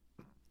 with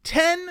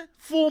 10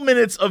 full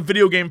minutes of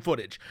video game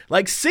footage.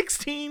 Like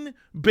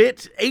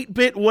 16-bit,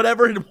 8-bit,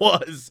 whatever it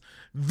was,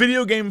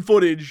 video game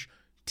footage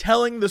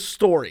telling the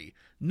story.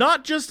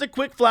 Not just a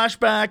quick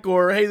flashback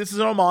or, hey, this is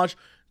an homage.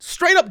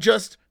 Straight up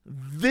just,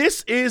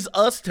 this is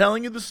us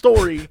telling you the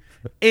story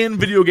in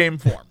video game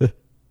form.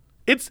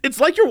 It's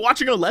like you're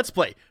watching a Let's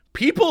Play.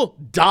 People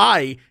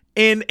die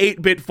in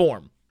 8-bit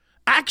form.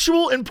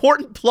 Actual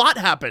important plot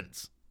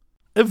happens.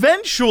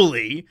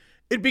 Eventually,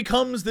 it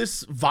becomes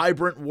this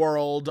vibrant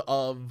world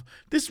of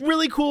this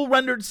really cool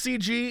rendered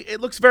CG.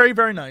 It looks very,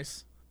 very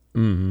nice.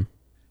 Mm-hmm.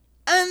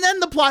 And then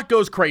the plot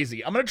goes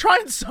crazy. I'm going to try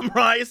and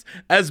summarize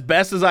as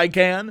best as I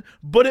can,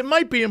 but it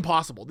might be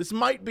impossible. This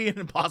might be an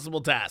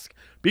impossible task,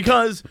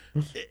 because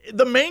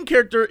the main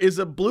character is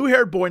a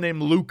blue-haired boy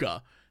named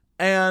Luca,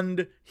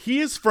 and he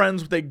is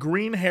friends with a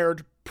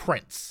green-haired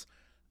prince.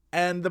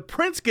 And the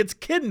prince gets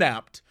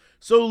kidnapped,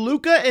 so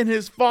Luca and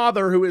his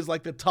father, who is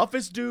like the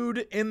toughest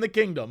dude in the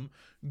kingdom,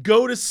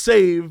 go to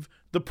save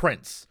the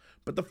prince.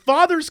 But the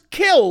father's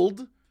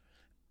killed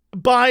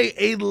by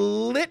a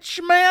lich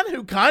man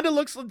who kind of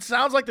looks and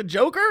sounds like the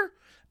Joker.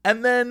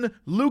 And then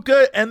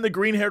Luca and the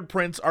green-haired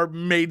prince are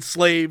made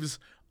slaves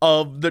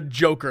of the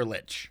Joker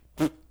lich.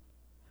 All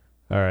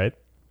right.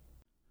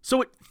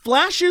 So it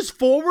flashes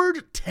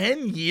forward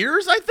 10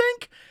 years, I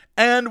think,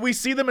 and we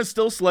see them as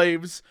still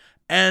slaves,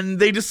 and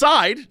they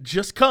decide,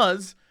 just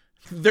cause,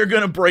 they're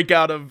going to break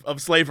out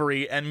of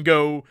slavery and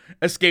go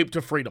escape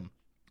to freedom.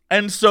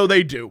 And so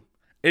they do.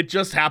 It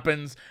just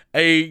happens.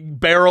 A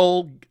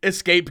barrel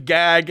escape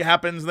gag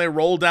happens, and they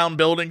roll down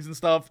buildings and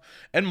stuff,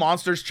 and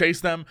monsters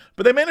chase them.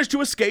 But they manage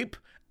to escape,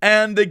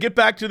 and they get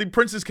back to the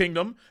prince's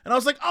kingdom. And I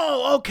was like,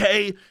 oh,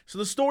 okay. So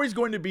the story's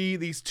going to be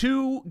these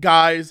two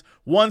guys.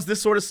 One's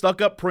this sort of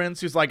stuck-up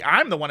prince who's like,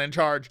 I'm the one in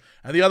charge.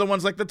 And the other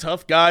one's like the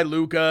tough guy,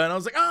 Luca. And I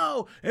was like,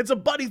 oh, it's a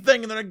buddy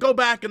thing. And they're going to go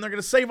back, and they're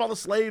going to save all the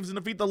slaves and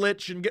defeat the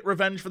lich and get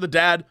revenge for the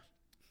dad.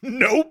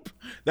 Nope.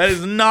 That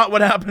is not what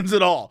happens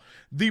at all.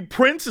 The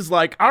prince is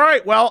like, all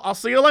right, well, I'll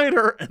see you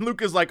later. And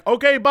Luke is like,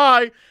 okay,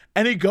 bye.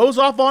 And he goes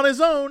off on his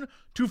own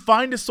to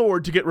find a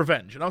sword to get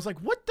revenge. And I was like,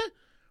 what the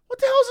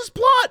hell is this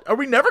plot? Are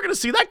we never going to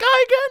see that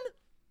guy again?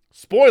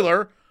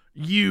 Spoiler,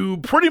 you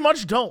pretty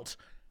much don't.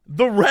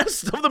 The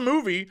rest of the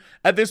movie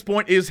at this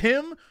point is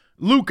him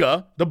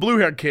Luca, the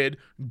blue-haired kid,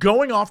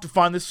 going off to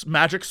find this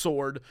magic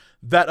sword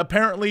that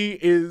apparently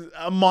is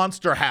a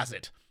monster has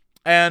it.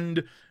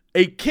 And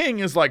a king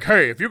is like,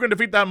 hey, if you can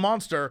defeat that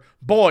monster,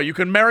 boy, you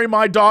can marry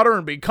my daughter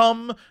and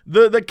become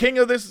the king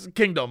of this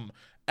kingdom.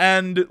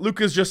 And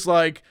Luca's just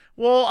like,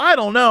 well, I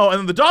don't know. And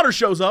then the daughter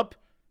shows up.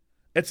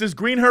 It's this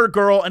green-haired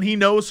girl, and he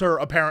knows her,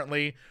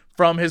 apparently,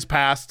 from his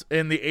past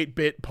in the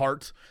 8-bit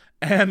part.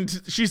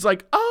 And she's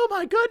like, oh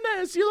my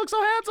goodness, you look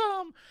so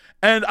handsome.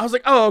 And I was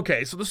like, oh,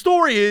 okay. So the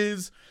story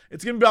is,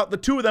 it's going to be about the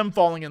two of them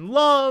falling in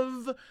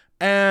love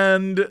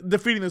and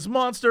defeating this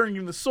monster and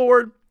getting the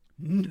sword.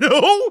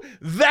 No,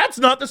 that's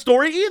not the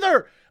story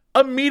either.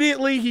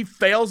 Immediately, he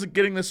fails at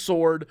getting the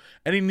sword,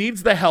 and he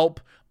needs the help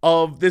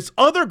of this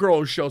other girl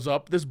who shows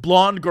up, this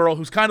blonde girl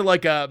who's kind of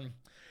like a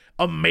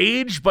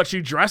mage, but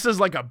she dresses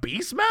like a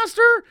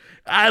beastmaster?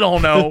 I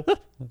don't know.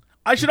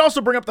 I should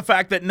also bring up the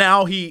fact that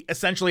now he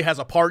essentially has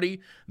a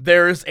party.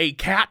 There's a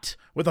cat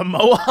with a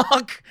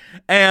mohawk,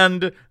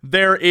 and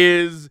there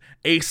is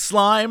a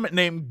slime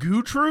named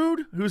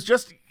Gertrude, who's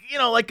just,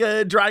 like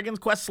a Dragon's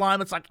Quest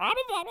slime. It's like,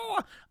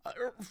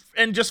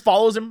 and just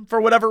follows him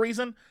for whatever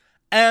reason.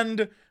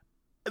 And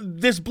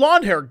this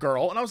blonde-haired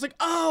girl, and I was like,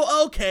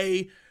 oh,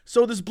 okay.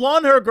 So this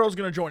blonde-haired girl's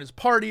going to join his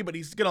party, but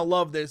he's going to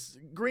love this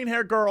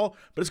green-haired girl,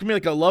 but it's going to be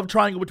like a love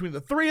triangle between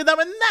the three of them,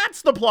 and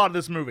that's the plot of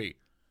this movie.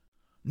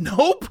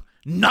 Nope.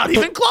 Not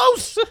even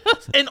close.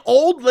 An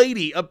old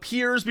lady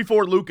appears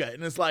before Luca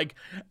and is like,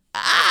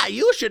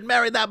 you should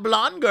marry that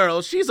blonde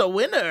girl. She's a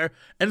winner.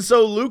 And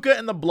so Luca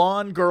and the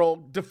blonde girl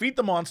defeat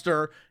the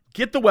monster,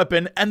 get the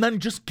weapon, and then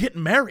just get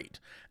married.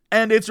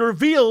 And it's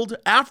revealed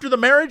after the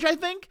marriage, I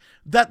think,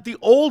 that the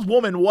old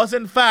woman was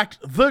in fact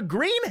the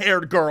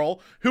green-haired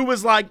girl who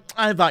was like,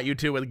 I thought you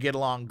two would get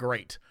along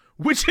great.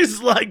 Which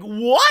is like,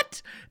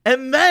 what?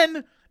 And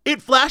then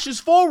it flashes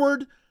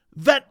forward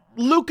that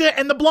Luca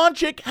and the blonde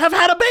chick have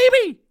had a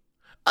baby.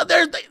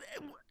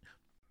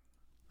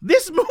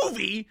 This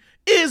movie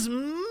is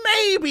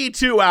maybe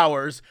 2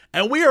 hours,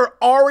 and we are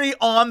already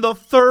on the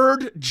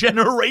third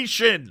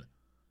generation.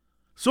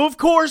 So, of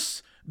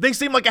course, they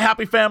seem like a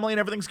happy family and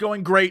everything's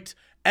going great.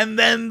 And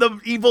then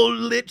the evil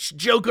Lich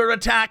Joker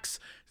attacks,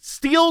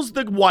 steals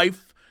the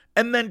wife,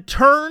 and then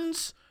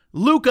turns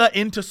Luca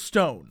into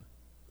stone.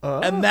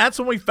 And that's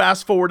when we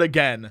fast forward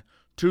again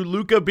to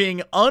Luca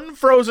being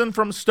unfrozen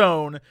from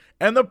stone,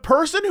 and the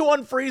person who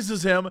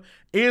unfreezes him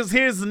is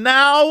his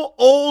now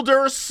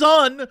older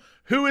son,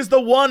 who is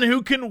the one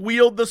who can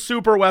wield the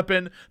super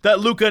weapon that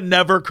Luca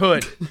never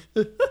could.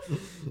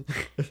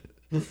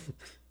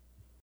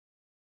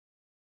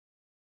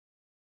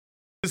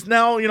 Is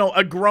now,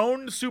 a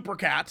grown super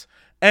cat,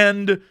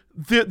 and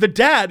the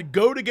dad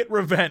go to get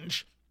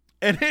revenge,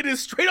 and it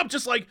is straight up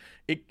just like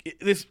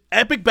this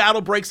epic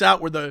battle breaks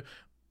out where the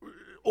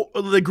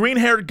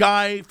green-haired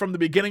guy from the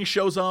beginning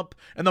shows up,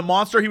 and the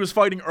monster he was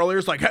fighting earlier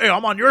is like, hey,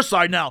 I'm on your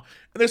side now.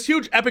 And this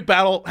huge epic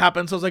battle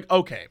happens. I was like,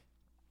 okay,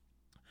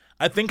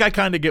 I think I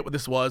kind of get what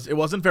this was. It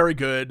wasn't very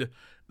good.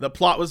 The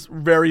plot was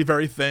very,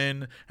 very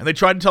thin, and they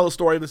tried to tell a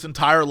story of this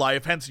entire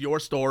life, hence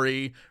your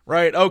story,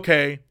 right?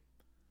 Okay.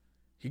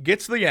 He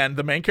gets to the end.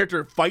 The main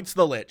character fights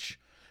the Lich,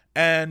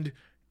 and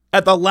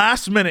at the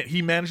last minute,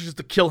 he manages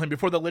to kill him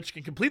before the Lich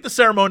can complete the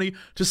ceremony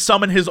to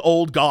summon his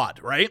old god,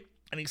 right?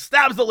 And he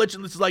stabs the Lich,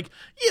 and this is like,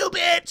 you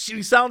bitch! And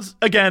he sounds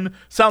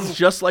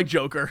just like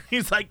Joker.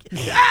 He's like,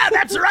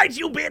 that's right,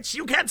 you bitch!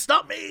 You can't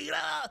stop me!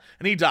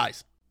 And he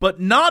dies. But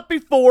not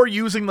before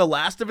using the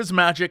last of his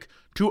magic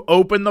to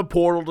open the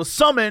portal to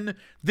summon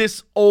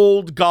this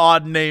old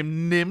god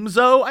named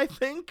Nimzo, I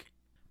think?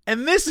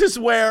 And this is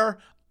where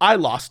I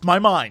lost my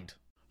mind.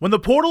 When the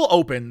portal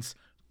opens,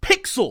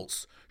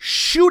 pixels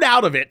shoot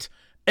out of it,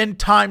 and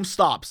time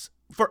stops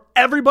for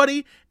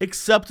everybody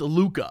except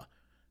Luca.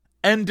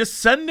 And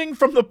descending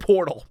from the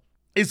portal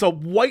is a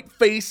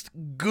white-faced,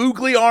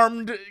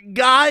 googly-armed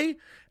guy,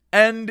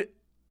 and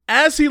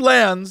as he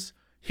lands,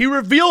 he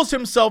reveals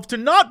himself to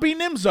not be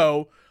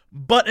Nimzo,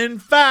 but in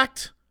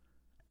fact,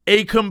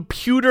 a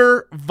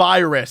computer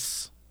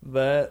virus.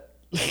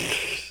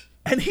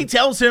 And he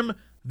tells him,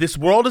 this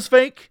world is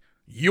fake,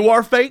 you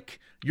are fake,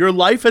 your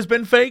life has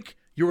been fake,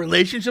 your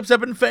relationships have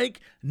been fake.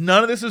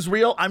 None of this is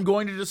real. I'm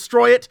going to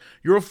destroy it.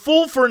 You're a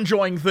fool for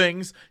enjoying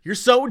things. You're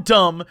so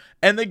dumb.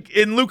 And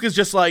Luke is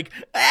just like,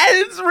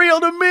 it's real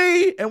to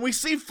me. And we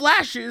see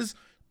flashes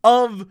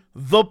of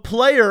the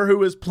player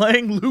who is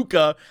playing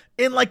Luca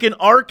in like an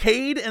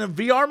arcade and a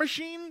VR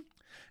machine.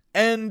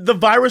 And the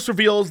virus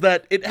reveals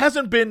that it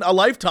hasn't been a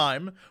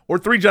lifetime or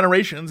 3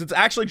 generations. It's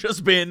actually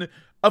just been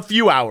a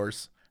few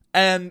hours.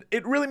 And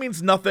it really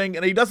means nothing,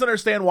 and he doesn't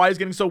understand why he's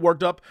getting so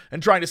worked up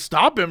and trying to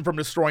stop him from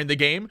destroying the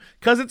game,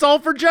 because it's all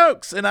for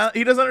jokes, and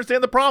he doesn't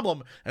understand the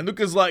problem. And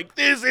Luca's like,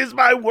 this is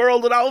my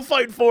world, and I'll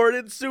fight for it.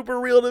 It's super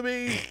real to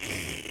me.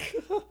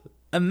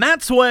 And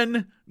that's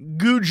when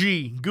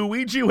Guiji,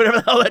 whatever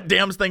the hell that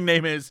damn thing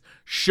name is,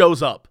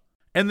 shows up.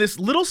 And this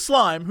little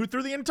slime, who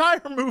through the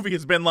entire movie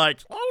has been like,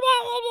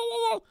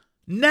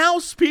 now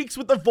speaks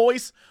with the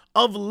voice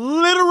of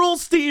literal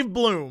Steve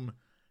Bloom,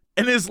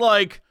 and is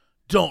like,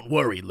 don't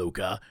worry,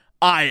 Luca.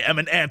 I am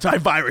an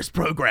antivirus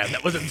program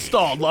that was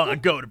installed long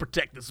ago to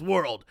protect this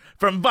world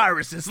from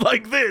viruses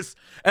like this.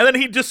 And then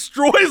he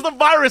destroys the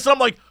virus. And I'm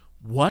like,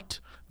 what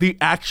the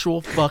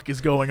actual fuck is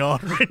going on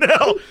right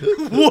now?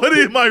 What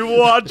am I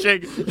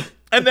watching?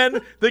 And then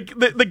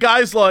the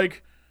guy's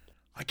like,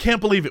 I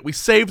can't believe it. We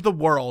saved the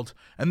world,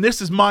 and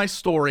this is my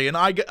story, and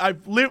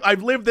I've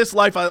lived this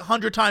life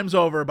 100 times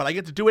over, but I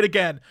get to do it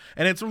again,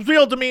 and it's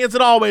real to me as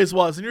it always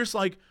was. And you're just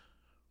like,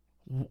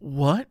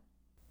 what?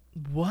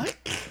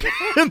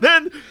 And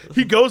then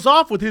he goes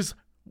off with his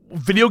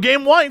video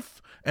game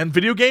wife and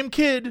video game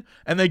kid,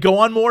 and they go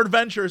on more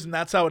adventures, and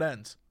that's how it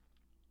ends.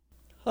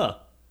 Huh.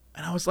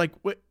 And I was like,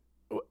 wait,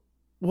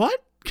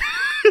 what?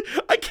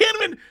 I can't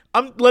even.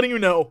 I'm letting you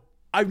know,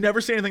 I've never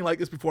seen anything like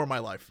this before in my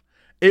life.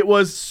 It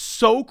was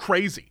so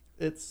crazy.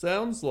 It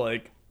sounds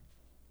like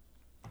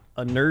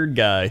a nerd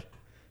guy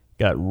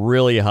got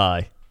really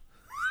high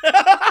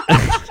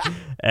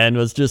and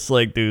was just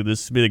like, dude,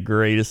 this would be the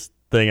greatest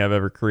thing I've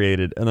ever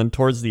created. And then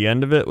towards the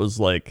end of it was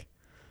like,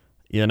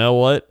 you know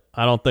what?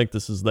 I don't think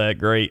this is that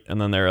great. And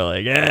then they were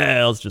like,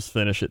 yeah, let's just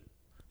finish it.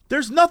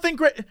 There's nothing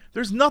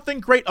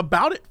great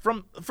about it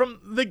from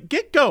the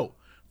get-go.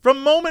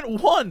 From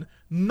moment one,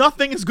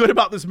 nothing is good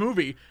about this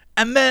movie.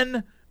 And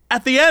then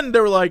at the end, they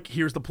were like,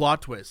 here's the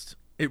plot twist.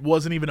 It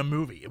wasn't even a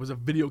movie. It was a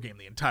video game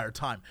the entire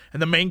time.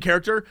 And the main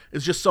character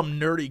is just some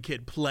nerdy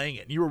kid playing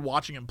it. And you were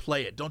watching him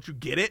play it. Don't you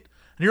get it?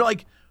 And you're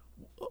like,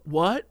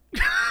 what?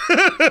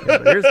 Yeah,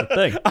 but here's the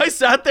thing. I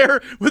sat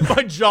there with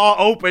my jaw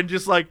open,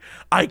 just like,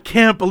 I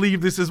can't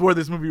believe this is where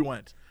this movie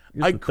went.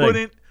 I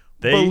couldn't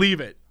believe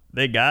it.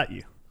 They got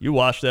you. You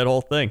watched that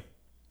whole thing.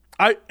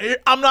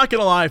 I'm not going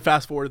to lie, I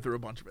fast forwarded through a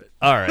bunch of it.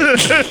 All right.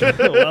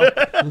 Well,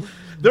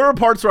 there were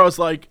parts where I was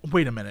like,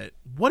 wait a minute.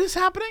 What is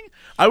happening?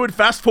 I would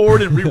fast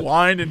forward and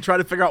rewind and try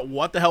to figure out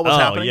what the hell was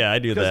happening. Oh, yeah, I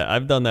do that.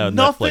 I've done that with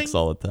Netflix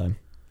all the time.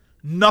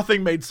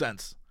 Nothing made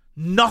sense.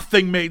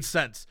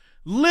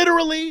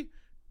 Literally,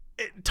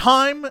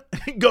 time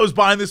goes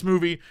by in this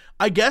movie.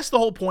 I guess the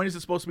whole point is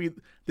it's supposed to be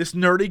this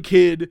nerdy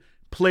kid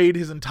played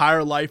his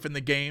entire life in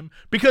the game.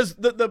 Because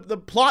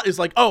the plot is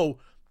like, oh,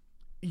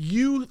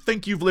 you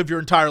think you've lived your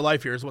entire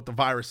life here is what the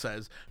virus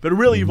says. But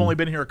really, you've only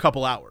been here a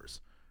couple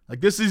hours. Like,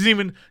 this isn't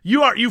even,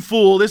 you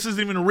fool, this isn't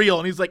even real.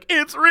 And he's like,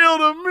 it's real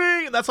to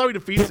me. And that's how he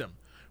defeats him.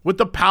 With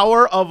the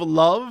power of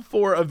love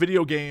for a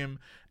video game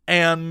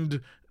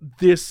and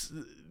this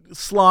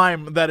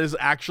slime that is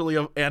actually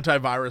an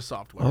antivirus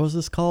software. What was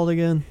this called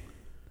again?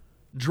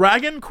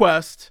 Dragon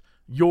Quest,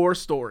 Your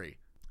Story.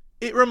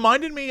 It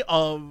reminded me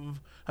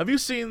of, have you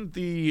seen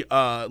the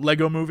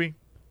Lego movie?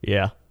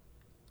 Yeah.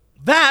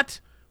 That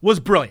was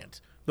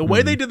brilliant. The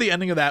way they did the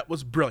ending of that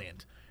was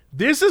brilliant.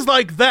 This is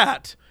like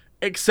that,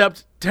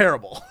 except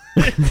terrible.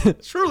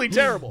 Truly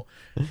terrible.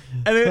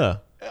 And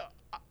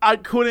I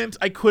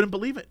couldn't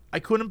believe it.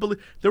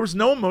 There was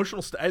no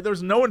emotional there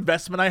was no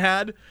investment I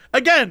had.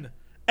 Again,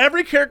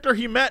 every character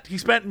he met, he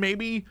spent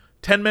maybe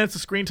 10 minutes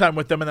of screen time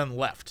with them and then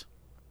left.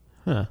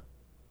 Huh.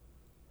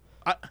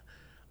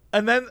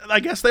 And then I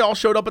guess they all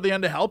showed up at the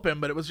end to help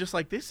him, but it was just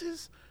like, this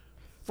is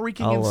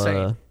freaking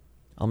insane.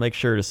 I'll make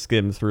sure to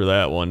skim through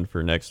that one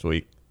for next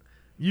week.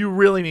 You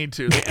really need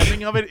to. The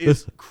ending of it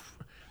is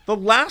the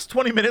last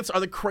 20 minutes are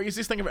the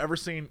craziest thing I've ever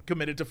seen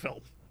committed to film.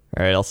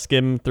 All right, I'll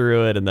skim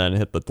through it and then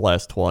hit the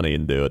last 20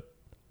 and do it.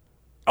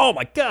 Oh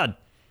my God.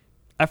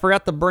 I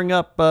forgot to bring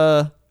up,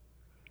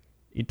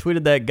 you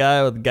tweeted that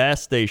guy with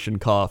gas station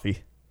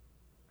coffee,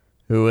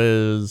 who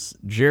is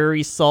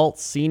Jerry Salt,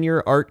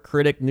 senior art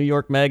critic, New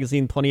York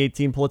Magazine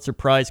 2018 Pulitzer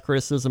Prize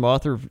criticism,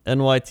 author of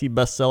NYT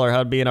bestseller, How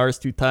to Be an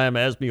Artist, two-time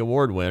ASME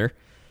Award winner.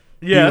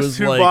 Yes,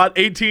 who bought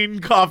 18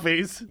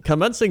 coffees.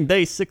 Commencing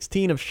day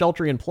 16 of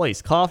sheltering in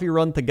place. Coffee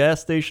run to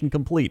gas station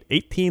complete.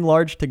 18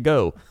 large to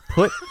go.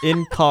 Put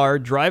in car,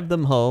 drive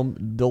them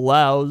home,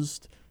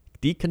 deloused,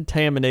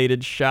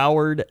 decontaminated,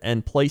 showered,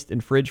 and placed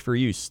in fridge for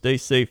use. Stay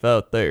safe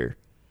out there.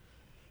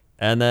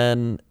 And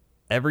then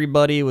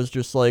everybody was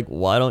just like,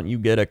 why don't you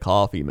get a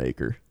coffee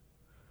maker?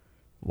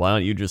 Why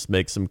don't you just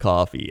make some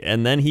coffee?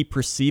 And then he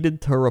proceeded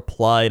to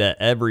reply to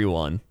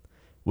everyone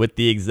with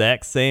the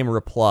exact same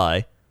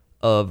reply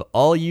of,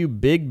 all you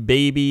big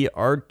baby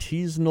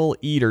artisanal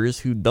eaters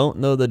who don't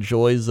know the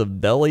joys of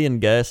deli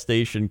and gas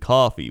station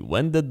coffee.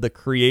 When did the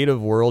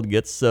creative world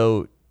get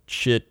so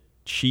XO?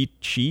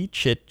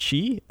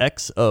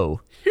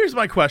 Here's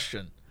my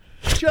question.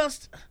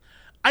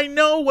 I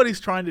know what he's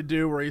trying to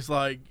do where he's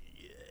like,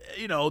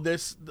 you know,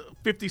 this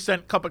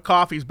 50-cent cup of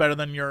coffee is better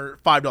than your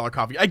 $5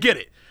 coffee. I get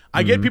it.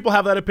 I get people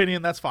have that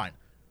opinion. That's fine.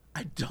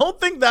 I don't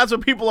think that's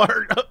what people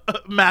are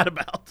mad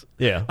about.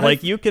 Yeah,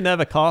 like you can have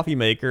a coffee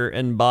maker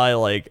and buy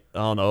like, I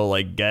don't know,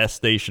 like gas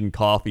station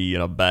coffee in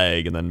a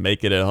bag and then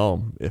make it at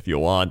home if you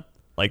want.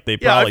 Like they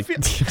probably,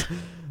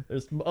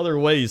 there's other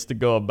ways to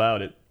go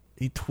about it.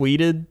 He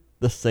tweeted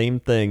the same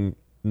thing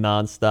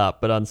nonstop,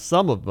 but on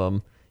some of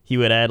them, he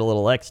would add a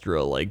little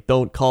extra, like,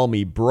 don't call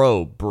me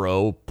bro,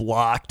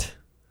 blocked.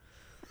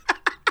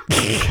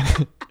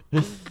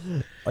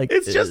 Like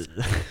it's just,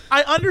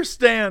 I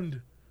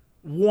understand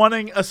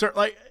wanting a certain,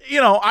 like,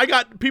 I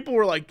got, people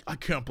were like, I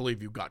can't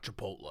believe you got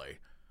Chipotle.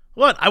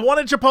 What? I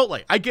wanted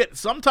Chipotle. I get,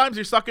 sometimes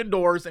you're stuck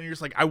indoors and you're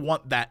just like, I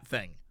want that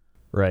thing.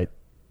 Right.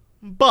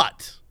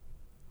 But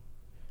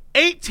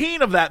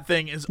 18 of that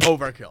thing is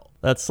overkill.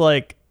 That's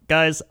like,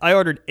 guys, I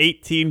ordered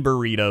 18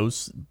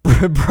 burritos,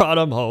 brought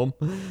them home.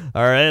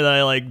 All right.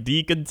 I like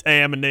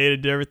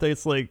decontaminated everything.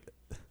 It's like,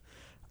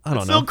 I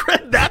don't know.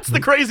 That's the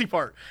crazy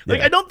part. Like,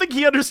 Yeah. I don't think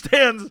he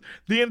understands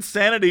the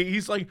insanity.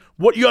 He's like,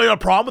 what, you got a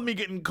problem with me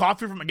getting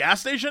coffee from a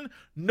gas station?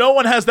 No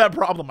one has that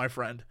problem, my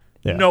friend.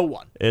 Yeah. No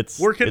one.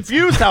 We're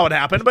confused how it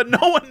happened, but no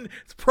one's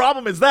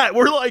problem is that.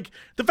 We're like,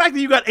 the fact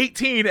that you got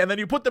 18 and then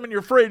you put them in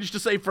your fridge to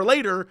save for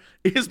later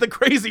is the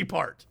crazy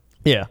part.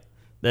 Yeah.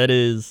 That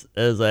is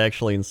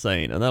actually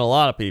insane. And then a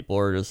lot of people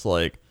are just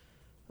like,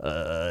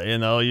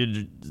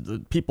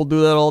 people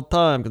do that all the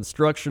time.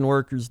 Construction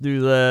workers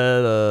do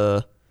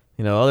that.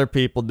 Other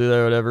people do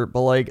that, whatever.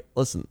 But, like,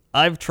 listen,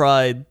 I've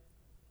tried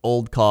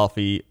old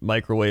coffee,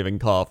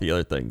 microwaving coffee,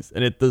 other things,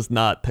 and it does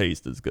not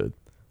taste as good.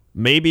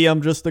 Maybe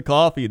I'm just a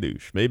coffee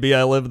douche. Maybe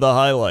I live the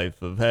high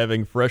life of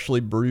having freshly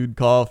brewed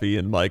coffee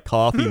in my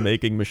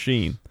coffee-making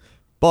machine.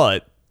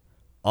 But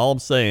all I'm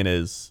saying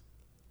is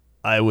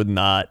I would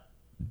not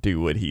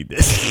do what he did.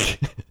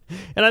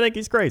 And I think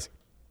he's crazy.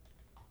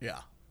 Yeah.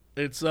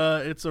 It's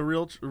a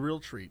real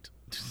treat.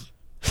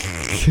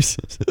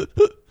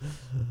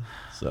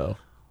 So,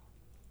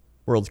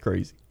 world's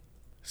crazy.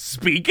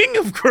 Speaking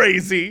of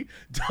crazy,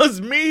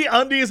 does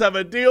MeUndies have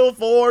a deal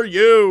for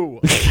you?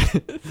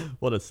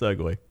 What a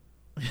segue.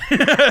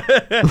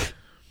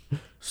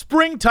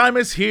 Springtime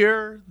is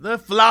here, the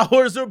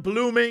flowers are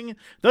blooming,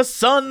 the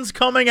sun's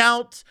coming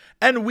out,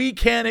 and we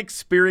can't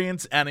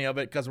experience any of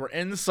it because we're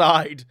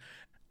inside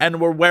and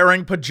we're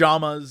wearing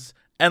pajamas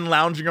and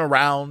lounging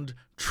around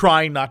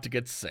trying not to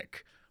get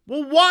sick.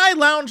 Well, why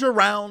lounge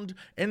around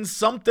in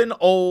something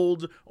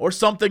old or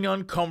something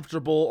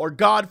uncomfortable or,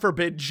 God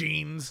forbid,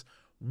 jeans?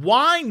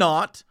 Why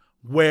not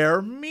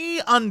wear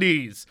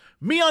MeUndies?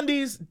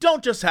 MeUndies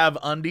don't just have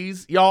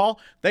undies, y'all.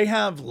 They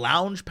have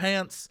lounge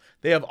pants.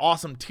 They have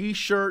awesome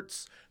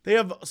t-shirts. They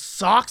have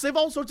socks. They have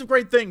all sorts of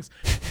great things.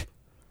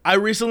 I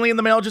recently in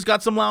the mail just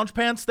got some lounge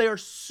pants. They are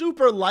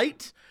super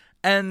light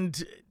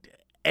and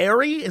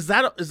airy. Is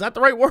that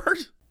the right word?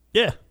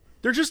 Yeah.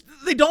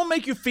 They don't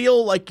make you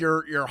feel like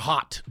you're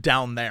hot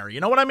down there. You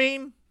know what I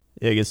mean?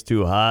 It gets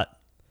too hot.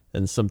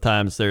 And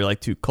sometimes they're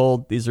like too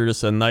cold. These are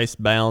just a nice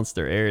balance.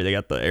 They're airy. They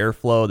got the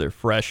airflow. They're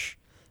fresh.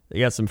 They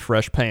got some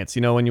fresh pants.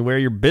 When you wear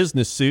your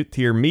business suit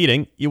to your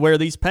meeting, you wear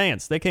these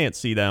pants. They can't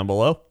see down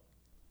below.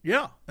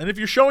 Yeah. And if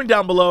you're showing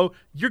down below,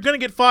 you're going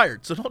to get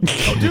fired. So don't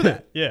do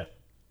that. Yeah.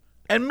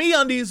 And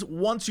MeUndies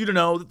wants you to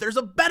know that there's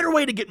a better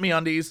way to get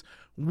MeUndies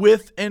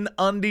with an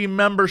undie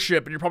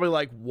membership. And you're probably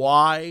like,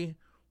 why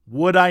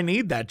would I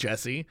need that,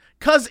 Jesse?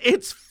 Because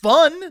it's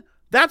fun.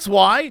 That's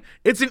why.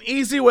 It's an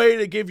easy way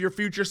to give your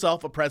future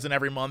self a present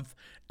every month.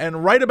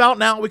 And right about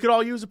now, we could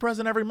all use a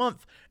present every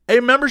month. A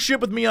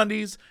membership with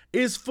MeUndies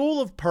is full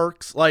of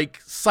perks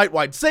like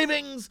site-wide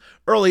savings,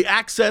 early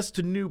access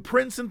to new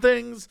prints and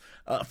things,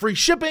 free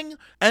shipping,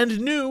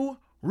 and new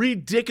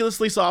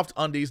ridiculously soft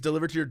undies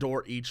delivered to your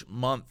door each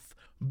month.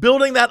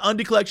 Building that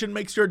undie collection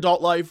makes your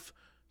adult life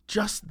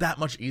just that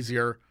much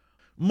easier.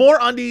 More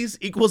undies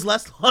equals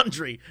less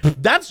laundry.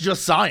 That's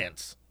just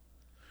science.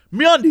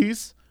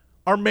 MeUndies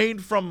are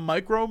made from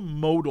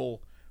micromodal,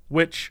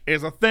 which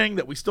is a thing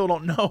that we still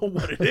don't know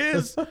what it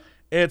is.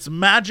 It's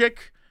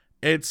magic.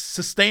 It's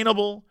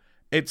sustainable.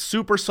 It's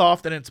super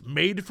soft, and it's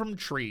made from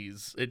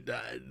trees. It,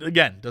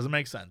 again, doesn't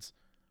make sense.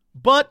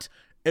 But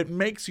it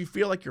makes you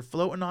feel like you're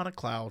floating on a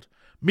cloud.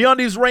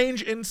 MeUndies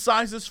range in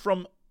sizes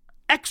from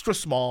extra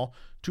small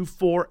to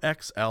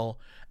 4XL.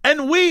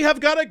 And we have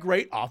got a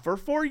great offer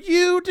for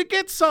you to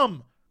get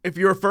some. If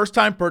you're a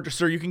first-time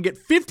purchaser, you can get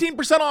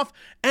 15% off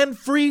and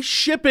free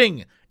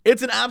shipping.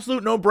 It's an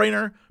absolute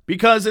no-brainer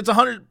because it's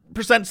 100%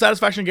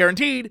 satisfaction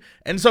guaranteed.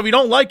 And so if you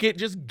don't like it,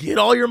 just get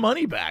all your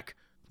money back.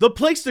 The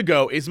place to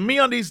go is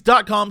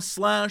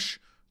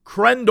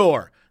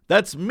MeUndies.com/Crendor.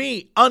 That's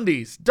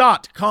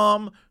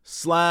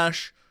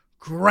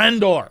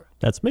MeUndies.com/Crendor.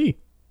 That's me.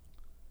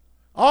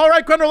 All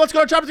right, Crendor, let's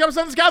go to traffic.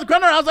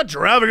 Crendor, how's the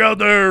traffic out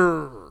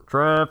there?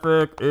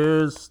 Traffic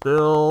is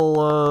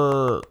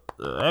still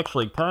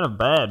actually kind of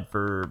bad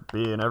for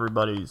being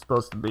everybody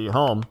supposed to be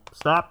home.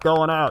 Stop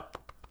going out.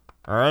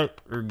 All right,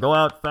 or go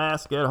out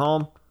fast, get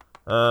home,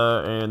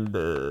 and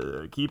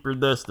keep your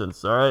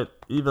distance. All right,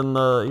 even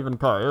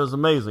car. It was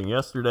amazing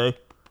yesterday.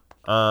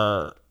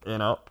 I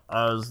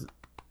was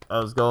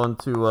going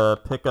to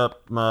pick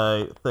up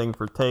my thing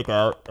for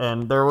takeout,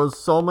 and there was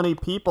so many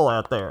people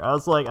out there. I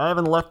was like, I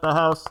haven't left the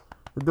house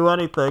to do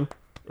anything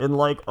in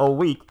like a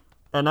week,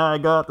 and now I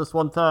go out this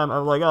one time. I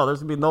was like, oh, there's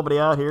gonna be nobody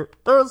out here.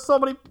 There's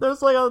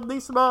like a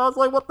decent amount. I was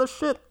like, what the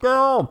shit?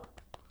 Go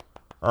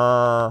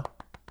home.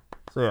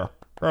 So yeah.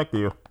 Back to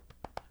you.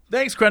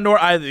 Thanks, Crendor.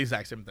 I had the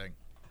exact same thing.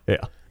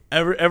 Yeah.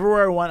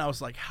 Everywhere I went, I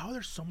was like, how are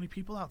there so many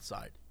people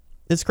outside?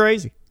 It's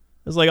crazy.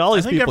 It's like all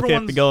these people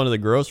can't be going to the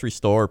grocery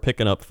store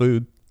picking up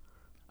food.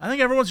 I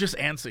think everyone's just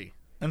antsy.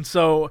 And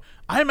so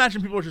I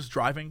imagine people are just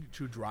driving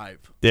to drive.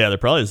 Yeah, they're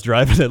probably just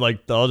driving it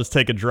like I'll just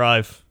take a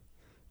drive.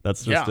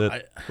 That's just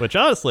it. Which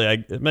honestly,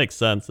 it makes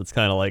sense. It's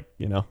kind of like,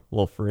 a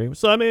little free.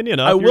 So I mean,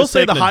 I will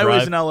say the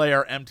highways in LA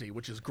are empty,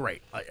 which is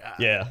great.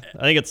 Yeah,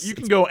 I think you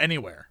can go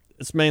anywhere.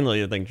 It's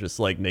mainly, I think, just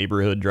like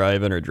neighborhood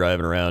driving or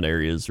driving around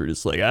areas where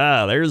just like,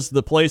 there's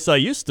the place I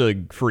used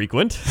to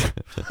frequent.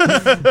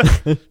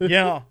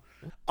 Yeah.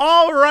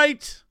 All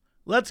right.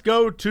 Let's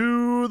go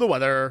to the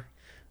weather.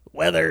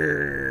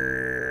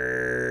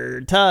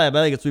 Weather time.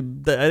 I think it's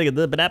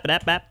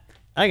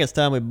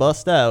time we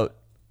bust out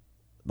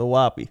the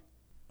Whoppy.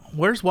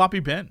 Where's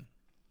Whoppy been?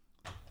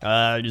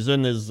 He's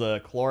in his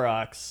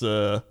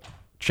Clorox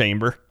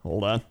chamber.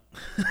 Hold on.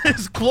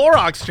 His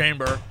Clorox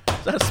chamber.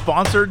 Is that a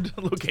sponsored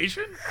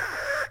location?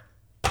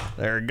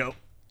 There we go.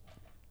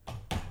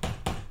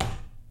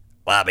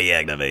 Whoppy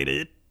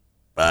activated.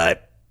 5,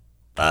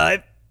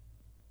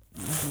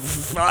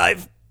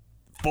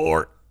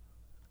 4,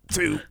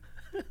 2.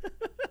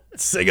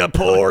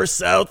 Singapore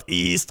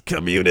Southeast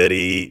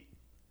Community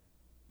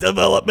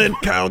Development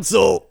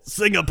Council,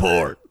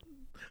 Singapore.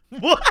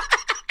 What?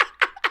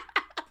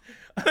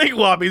 I think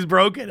Whoppy's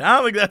broken. I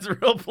don't think that's a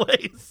real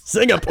place.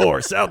 Singapore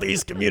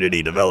Southeast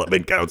Community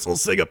Development Council,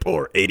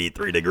 Singapore.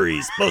 83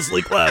 degrees,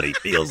 mostly cloudy.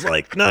 Feels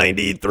like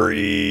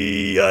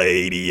 93,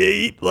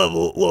 88.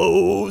 Level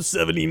low,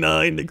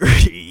 79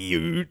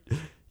 degree.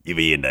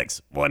 UV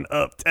index 1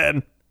 of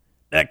 10.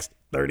 Next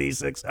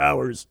 36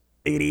 hours.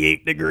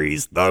 88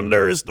 degrees,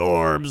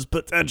 thunderstorms,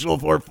 potential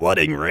for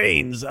flooding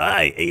rains,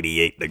 high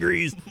 88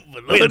 degrees,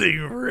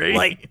 flooding rain,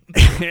 light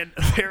and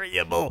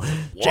variable,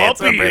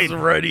 chance of rain,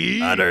 ready,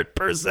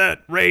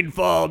 100%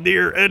 rainfall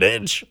near an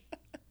inch,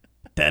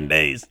 10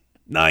 days,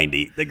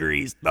 90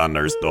 degrees,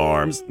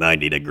 thunderstorms,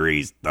 90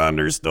 degrees,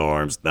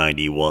 thunderstorms,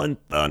 91,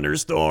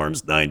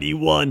 thunderstorms,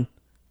 91,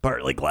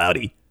 partly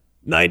cloudy,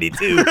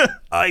 92,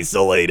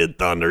 isolated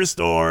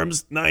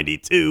thunderstorms,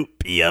 92,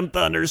 PM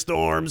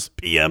thunderstorms,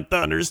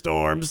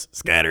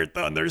 scattered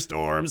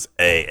thunderstorms,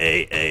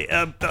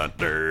 AM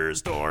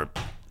thunderstorm.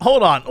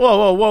 Hold on.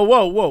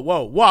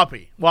 Whoa.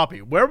 Whoppy.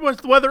 Where was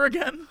the weather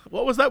again?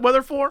 What was that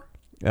weather for?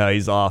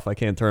 He's off. I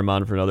can't turn him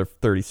on for another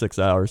 36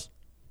 hours.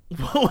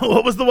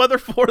 What was the weather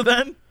for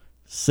then?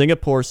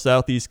 Singapore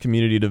Southeast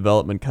Community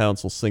Development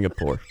Council,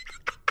 Singapore.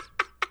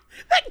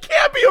 That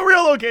can't be a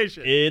real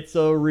location. It's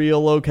a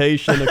real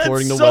location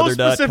according to so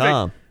weather.com.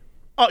 Specific.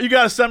 Oh, you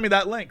got to send me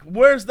that link.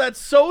 Where's that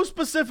so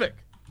specific?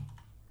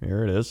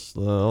 Here it is.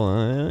 There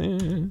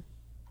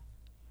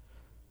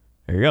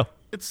you go.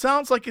 It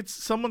sounds like it's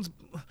someone's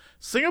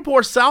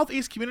Singapore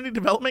Southeast Community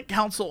Development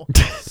Council.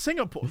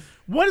 Singapore.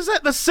 What is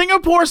that? The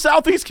Singapore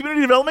Southeast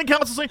Community Development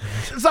Council?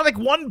 Is that like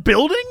one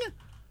building?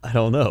 I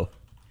don't know.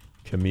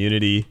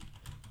 Community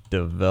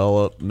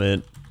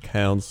Development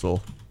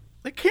Council.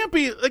 It can't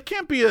be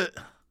a...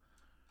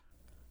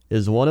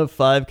 Is one of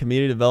 5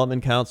 community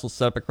development councils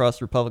set up across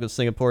the Republic of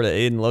Singapore to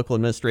aid in local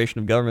administration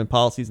of government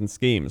policies and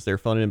schemes. They're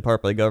funded in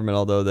part by the government,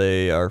 although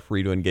they are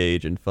free to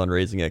engage in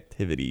fundraising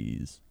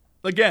activities.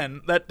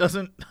 Again, that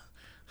doesn't...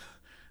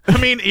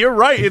 I mean, you're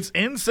right. It's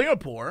in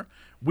Singapore.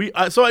 We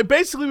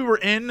were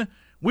in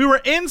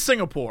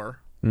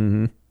Singapore,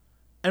 mm-hmm.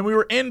 and we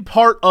were in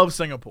part of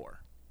Singapore.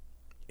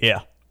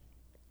 Yeah.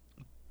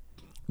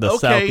 The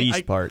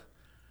southeast part.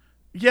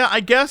 Yeah, I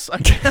guess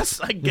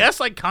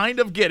I kind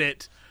of get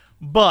it,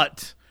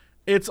 but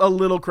it's a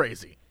little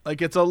crazy.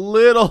 Like, it's a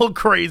little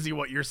crazy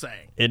what you're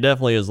saying. It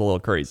definitely is a little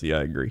crazy,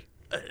 I agree.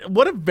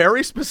 What a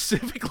very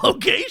specific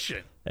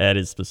location. That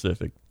is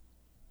specific.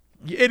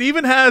 It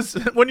even has,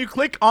 when you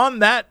click on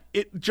that,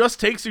 it just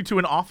takes you to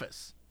an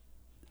office.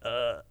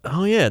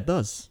 Oh yeah, it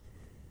does.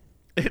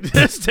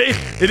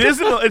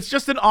 It's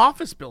just an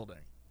office building.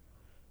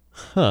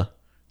 Huh.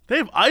 They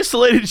have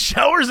isolated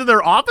showers in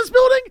their office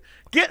building?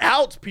 Get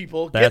out,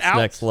 people. Get out. That's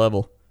next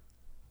level.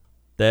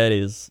 That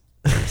is.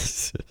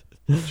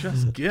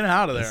 Just get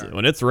out of there.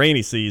 When it's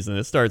rainy season,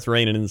 it starts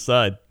raining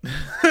inside.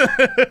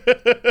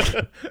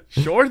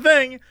 Sure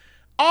thing.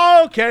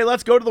 Okay,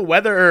 let's go to the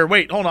weather.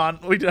 Wait, hold on.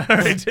 We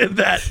already did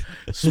that.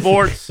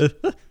 Sports.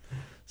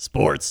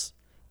 Sports.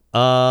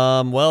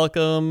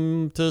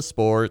 Welcome to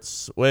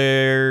sports,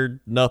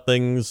 where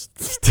nothing's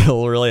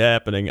still really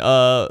happening.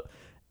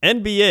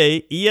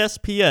 NBA,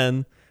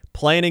 ESPN,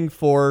 planning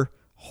for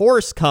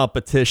horse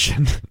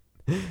competition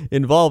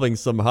involving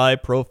some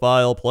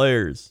high-profile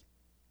players.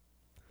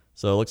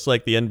 So it looks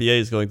like the NBA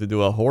is going to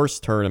do a horse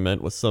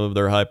tournament with some of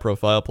their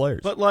high-profile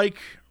players. But, like,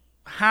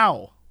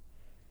 how?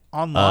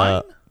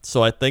 Online?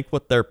 So I think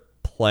what they're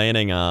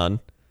planning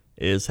on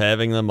is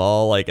having them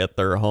all, like, at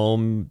their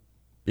home,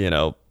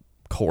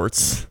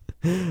 courts.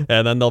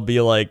 And then they'll be,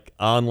 like,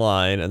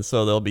 online. And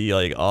so they'll be,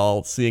 like,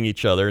 all seeing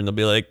each other. And they'll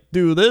be like,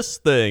 do this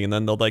thing. And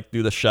then they'll, like,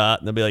 do the shot.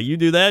 And they'll be like, you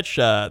do that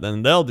shot. And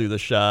then they'll do the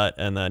shot.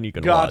 And then you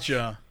can watch.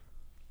 Gotcha.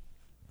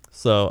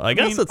 So I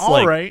guess it's, all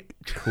like, right.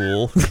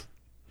 cool.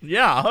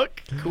 Yeah,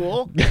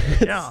 cool.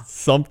 Yeah.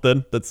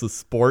 Something that's a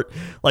sport.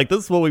 Like,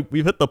 this is what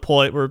we've hit the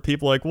point where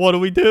people are like, what do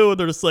we do? And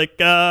they're just like,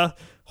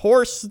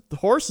 horse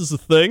is a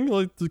thing.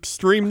 Like,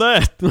 extreme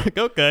that. Like,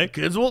 okay.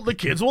 The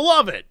kids will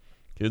love it.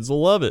 Kids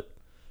will love it.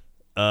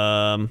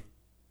 And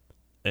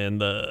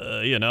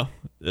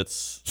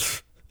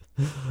it's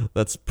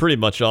that's pretty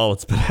much all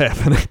that's been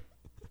happening.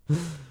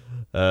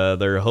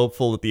 They're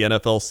hopeful that the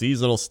NFL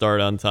season will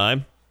start on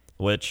time,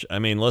 which, I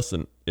mean,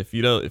 listen, if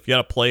you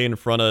gotta play in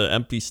front of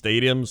empty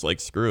stadiums, like,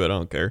 screw it, I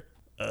don't care.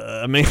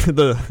 I mean,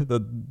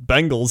 the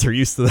Bengals are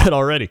used to that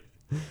already.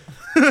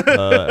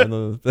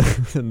 And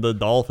the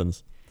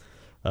Dolphins.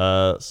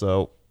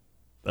 So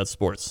that's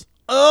sports.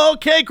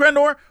 Okay,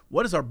 Crendor,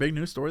 what is our big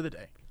news story of the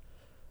day?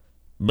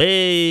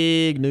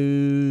 Big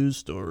news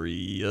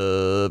story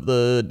of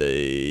the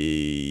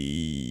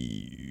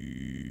day.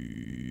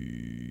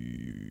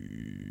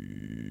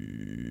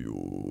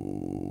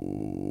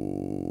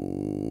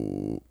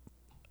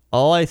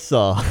 All I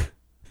saw.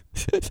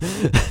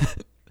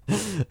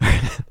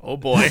 Oh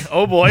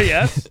boy,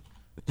 yes.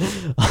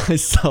 All I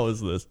saw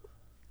was this.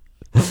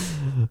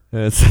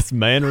 It says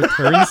man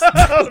returns.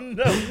 Oh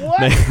no!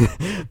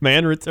 What?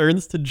 Man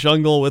returns to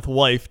jungle with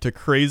wife to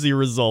crazy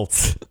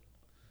results.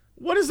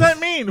 What does that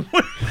mean?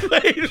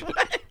 Wait.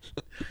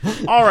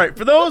 All right,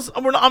 for those,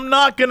 I'm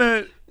not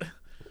gonna.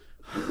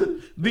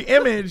 The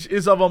image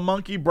is of a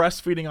monkey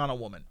breastfeeding on a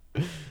woman.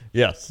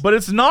 Yes, but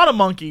it's not a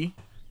monkey.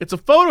 It's a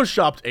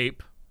photoshopped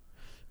ape.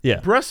 Yeah,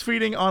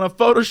 breastfeeding on a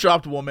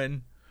photoshopped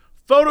woman.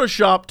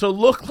 Photoshopped to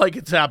look like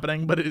it's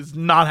happening, but it is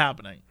not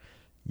happening.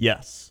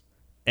 Yes,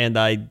 and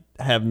I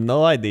have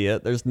no idea.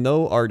 There's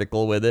no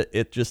article with it.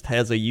 It just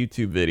has a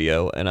YouTube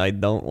video, and I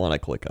don't want to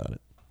click on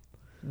it.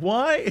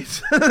 Why?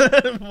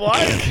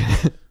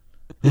 Why?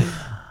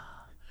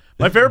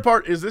 My favorite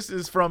part is this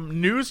is from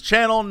News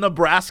Channel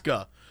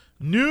Nebraska.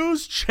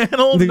 News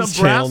Channel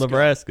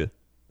Nebraska.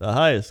 The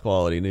highest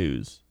quality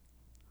news.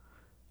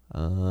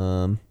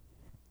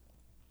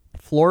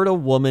 Florida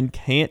woman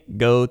can't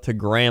go to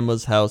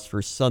grandma's house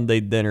for Sunday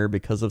dinner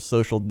because of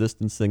social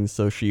distancing,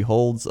 so she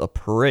holds a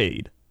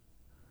parade.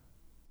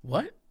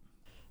 What?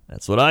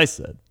 That's what I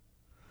said.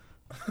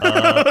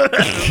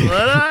 That's what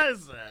I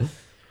said.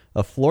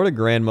 A Florida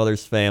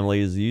grandmother's family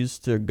is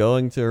used to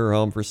going to her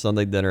home for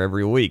Sunday dinner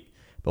every week,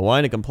 but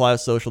wanting to comply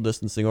with social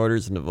distancing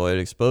orders and avoid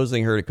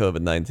exposing her to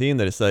COVID-19,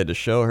 they decided to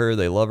show her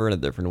they love her in a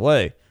different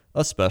way,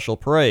 a special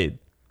parade.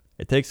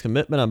 It takes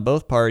commitment on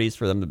both parties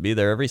for them to be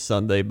there every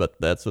Sunday, but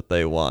that's what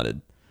they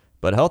wanted.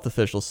 But health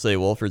officials say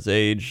Wolford's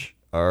age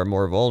are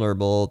more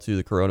vulnerable to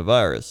the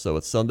coronavirus, so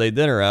with Sunday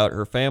dinner out,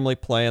 her family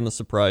planned the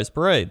surprise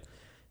parade.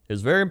 It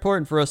was very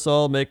important for us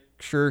all to make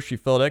sure she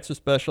felt extra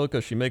special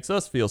because she makes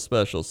us feel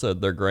special, said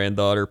their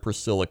granddaughter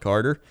Priscilla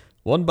Carter.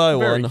 One by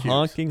one,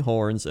 honking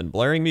horns and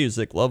blaring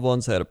music, loved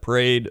ones had a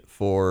parade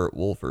for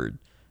Wolford.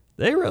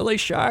 They really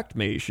shocked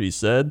me, she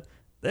said.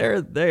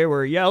 They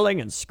were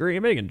yelling and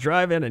screaming and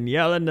driving and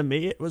yelling to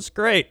me. It was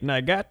great, and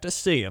I got to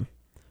see them.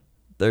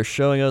 They're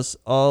showing us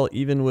all,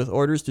 even with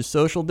orders to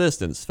social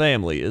distance,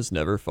 family is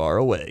never far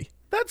away.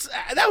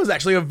 That was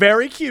actually a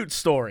very cute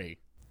story.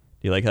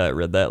 Do you like how I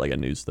read that like a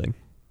news thing?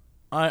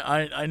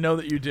 I know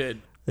that you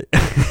did.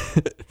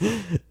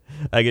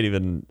 I could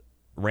even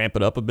ramp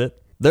it up a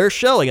bit. They're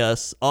showing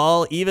us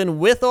all, even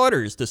with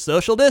orders to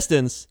social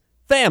distance,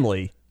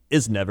 family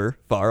is never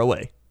far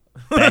away.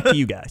 Back to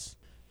you guys.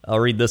 I'll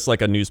read this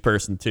like a news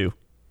person too.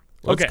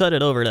 Let's cut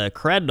it over to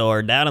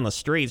Crendor down on the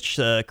streets.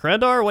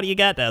 Crendor, what do you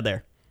got down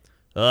there?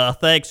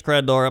 Thanks,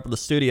 Crendor, up in the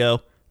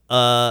studio.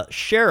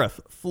 Sheriff,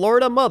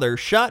 Florida mother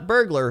shot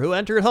burglar who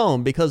entered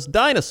home because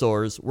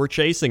dinosaurs were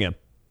chasing him.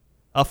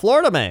 A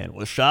Florida man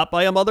was shot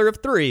by a mother of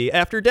three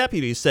after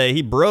deputies say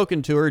he broke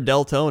into her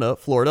Deltona,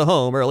 Florida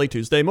home early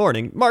Tuesday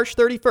morning, March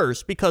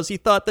 31st, because he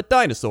thought that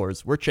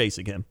dinosaurs were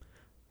chasing him.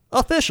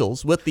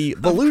 Officials with the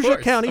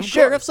Volusia County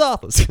Sheriff's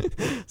Office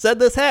said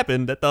this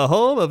happened at the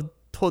home of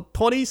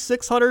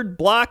 2600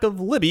 block of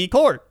Libby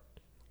Court.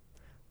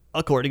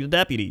 According to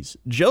deputies,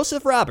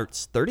 Joseph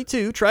Roberts,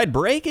 32, tried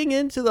breaking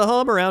into the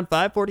home around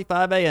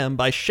 5:45 a.m.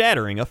 by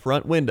shattering a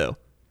front window.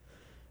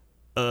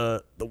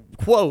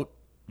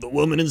 The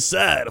woman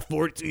inside, a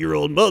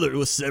 42-year-old mother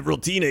with several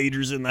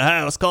teenagers in the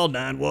house, called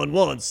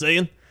 911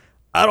 saying,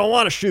 "I don't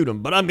want to shoot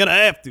him, but I'm going to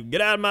have to. Get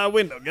out of my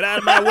window. Get out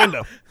of my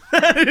window."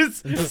 That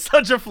is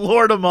such a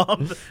Florida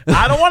mom.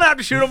 I don't want to have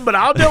to shoot him, but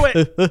I'll do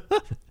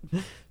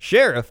it.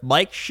 Sheriff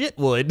Mike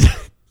Shitwood.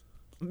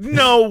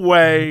 No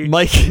way.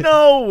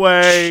 No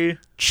way.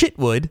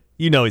 Shitwood.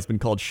 You know he's been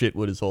called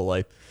Shitwood his whole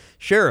life.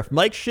 Sheriff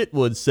Mike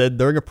Shitwood said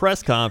during a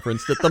press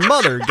conference that the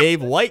mother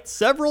gave White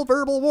several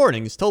verbal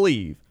warnings to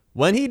leave.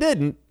 When he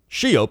didn't,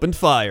 she opened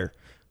fire.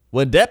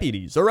 When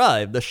deputies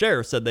arrived, the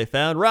sheriff said they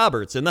found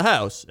Roberts in the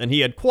house, and he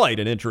had quite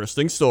an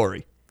interesting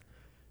story.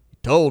 He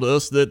told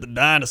us that the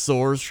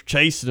dinosaurs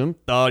chasing him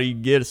thought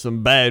he'd get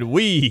some bad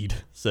weed,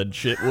 said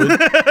Shitwood.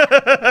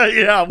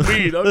 Yeah,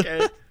 weed,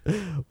 okay.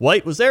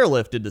 White was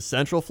airlifted to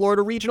Central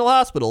Florida Regional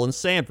Hospital in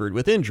Sanford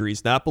with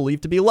injuries not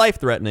believed to be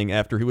life-threatening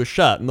after he was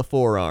shot in the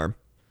forearm.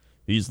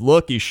 He's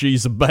lucky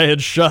she's a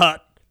bad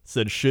shot,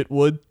 said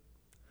Shitwood.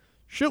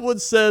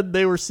 Shitwood said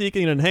they were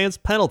seeking an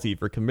enhanced penalty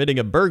for committing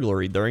a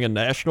burglary during a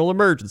national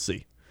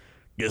emergency.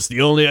 Guess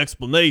the only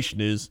explanation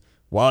is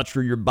watch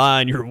where you're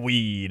buying your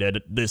weed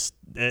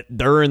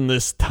during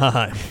this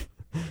time,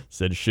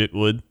 said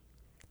Shitwood.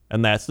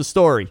 And that's the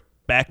story.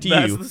 Back to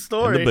That's you the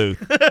story. in the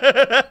booth.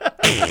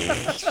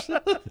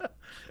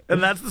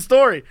 And that's the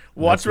story.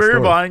 Watch the where you're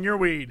story. buying your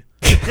weed.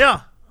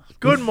 Yeah.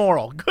 Good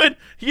moral. Good.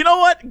 You know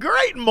what?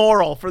 Great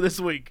moral for this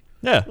week.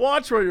 Yeah.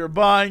 Watch where you're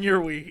buying your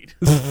weed.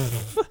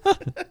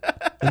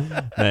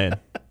 Man.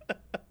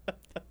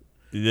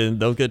 Then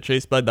don't get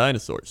chased by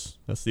dinosaurs.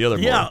 That's the other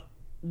Yeah. moral.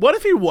 What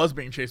if he was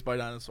being chased by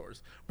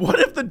dinosaurs? What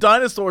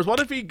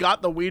if he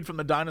got the weed from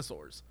the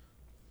dinosaurs?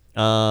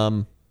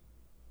 You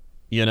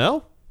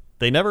know,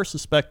 they never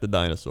suspect the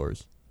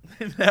dinosaurs.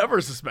 They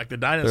never suspected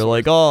dinosaurs. They're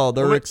like, oh,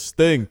 they're Well,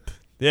 extinct.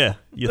 Yeah,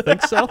 you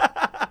think so?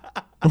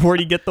 Where'd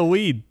he get the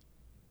weed?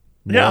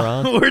 yeah.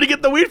 Moron. Where'd he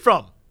get the weed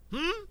from?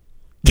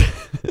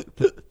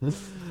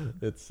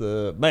 It's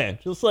man,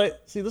 just like,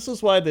 see, this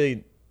is why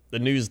the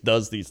news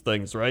does these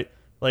things, right?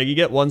 Like, you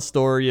get one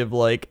story of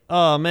like,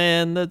 oh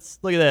man,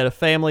 look at that, a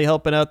family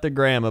helping out their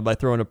grandma by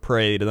throwing a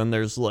parade, and then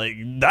there's like,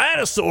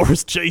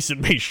 dinosaurs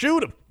chasing me,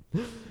 shoot them.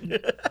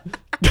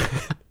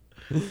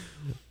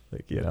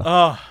 Like, you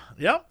know,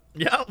 Yep.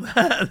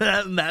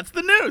 And that's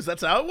the news.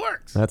 That's how it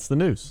works. that's the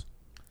news.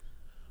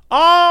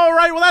 All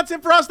right. Well, that's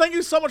it for us. Thank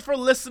you so much for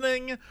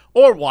listening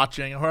or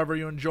watching, however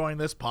you're enjoying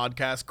this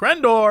podcast.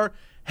 Krendor,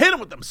 hit him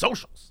with them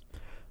socials.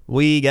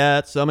 We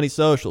got so many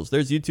socials.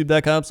 There's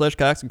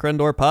youtube.com/Cox and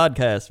Krendor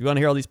podcast. If you want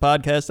to hear all these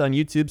podcasts on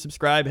YouTube,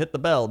 subscribe, hit the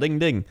bell, ding,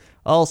 ding.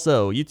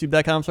 Also,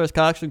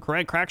 youtube.com/Cox and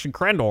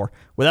Krendor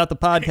without the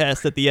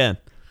podcast at the end.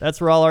 That's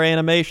where all our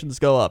animations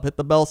go up. Hit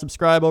the bell,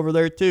 subscribe over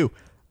there too.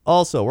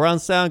 Also, we're on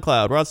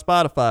SoundCloud, we're on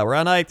Spotify, we're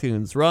on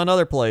iTunes, we're on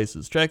other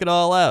places. Check it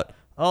all out.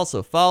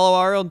 Also, follow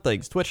our own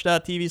things.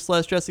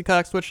 Twitch.tv/Jesse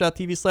Cox,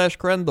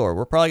 Twitch.tv/Krendor.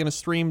 We're probably going to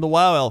stream the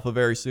WoW Alpha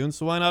very soon,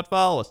 so why not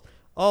follow us?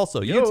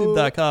 Also,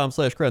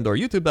 youtube.com/Krendor,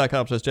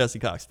 youtube.com/Jesse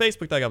Cox,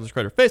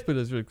 facebook.com/Krendor,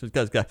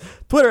 facebook.com/Cox,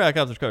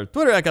 twitter.com/Krendor,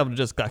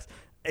 twitter.com/Jesse Cox,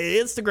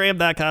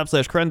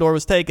 instagram.com/Krendor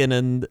was taken,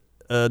 and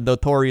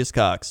Notorious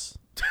Cox.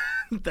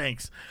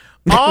 Thanks.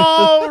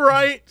 All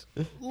right.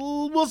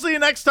 We'll see you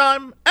next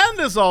time. And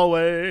as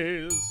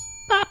always,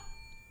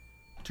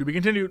 to be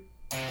continued.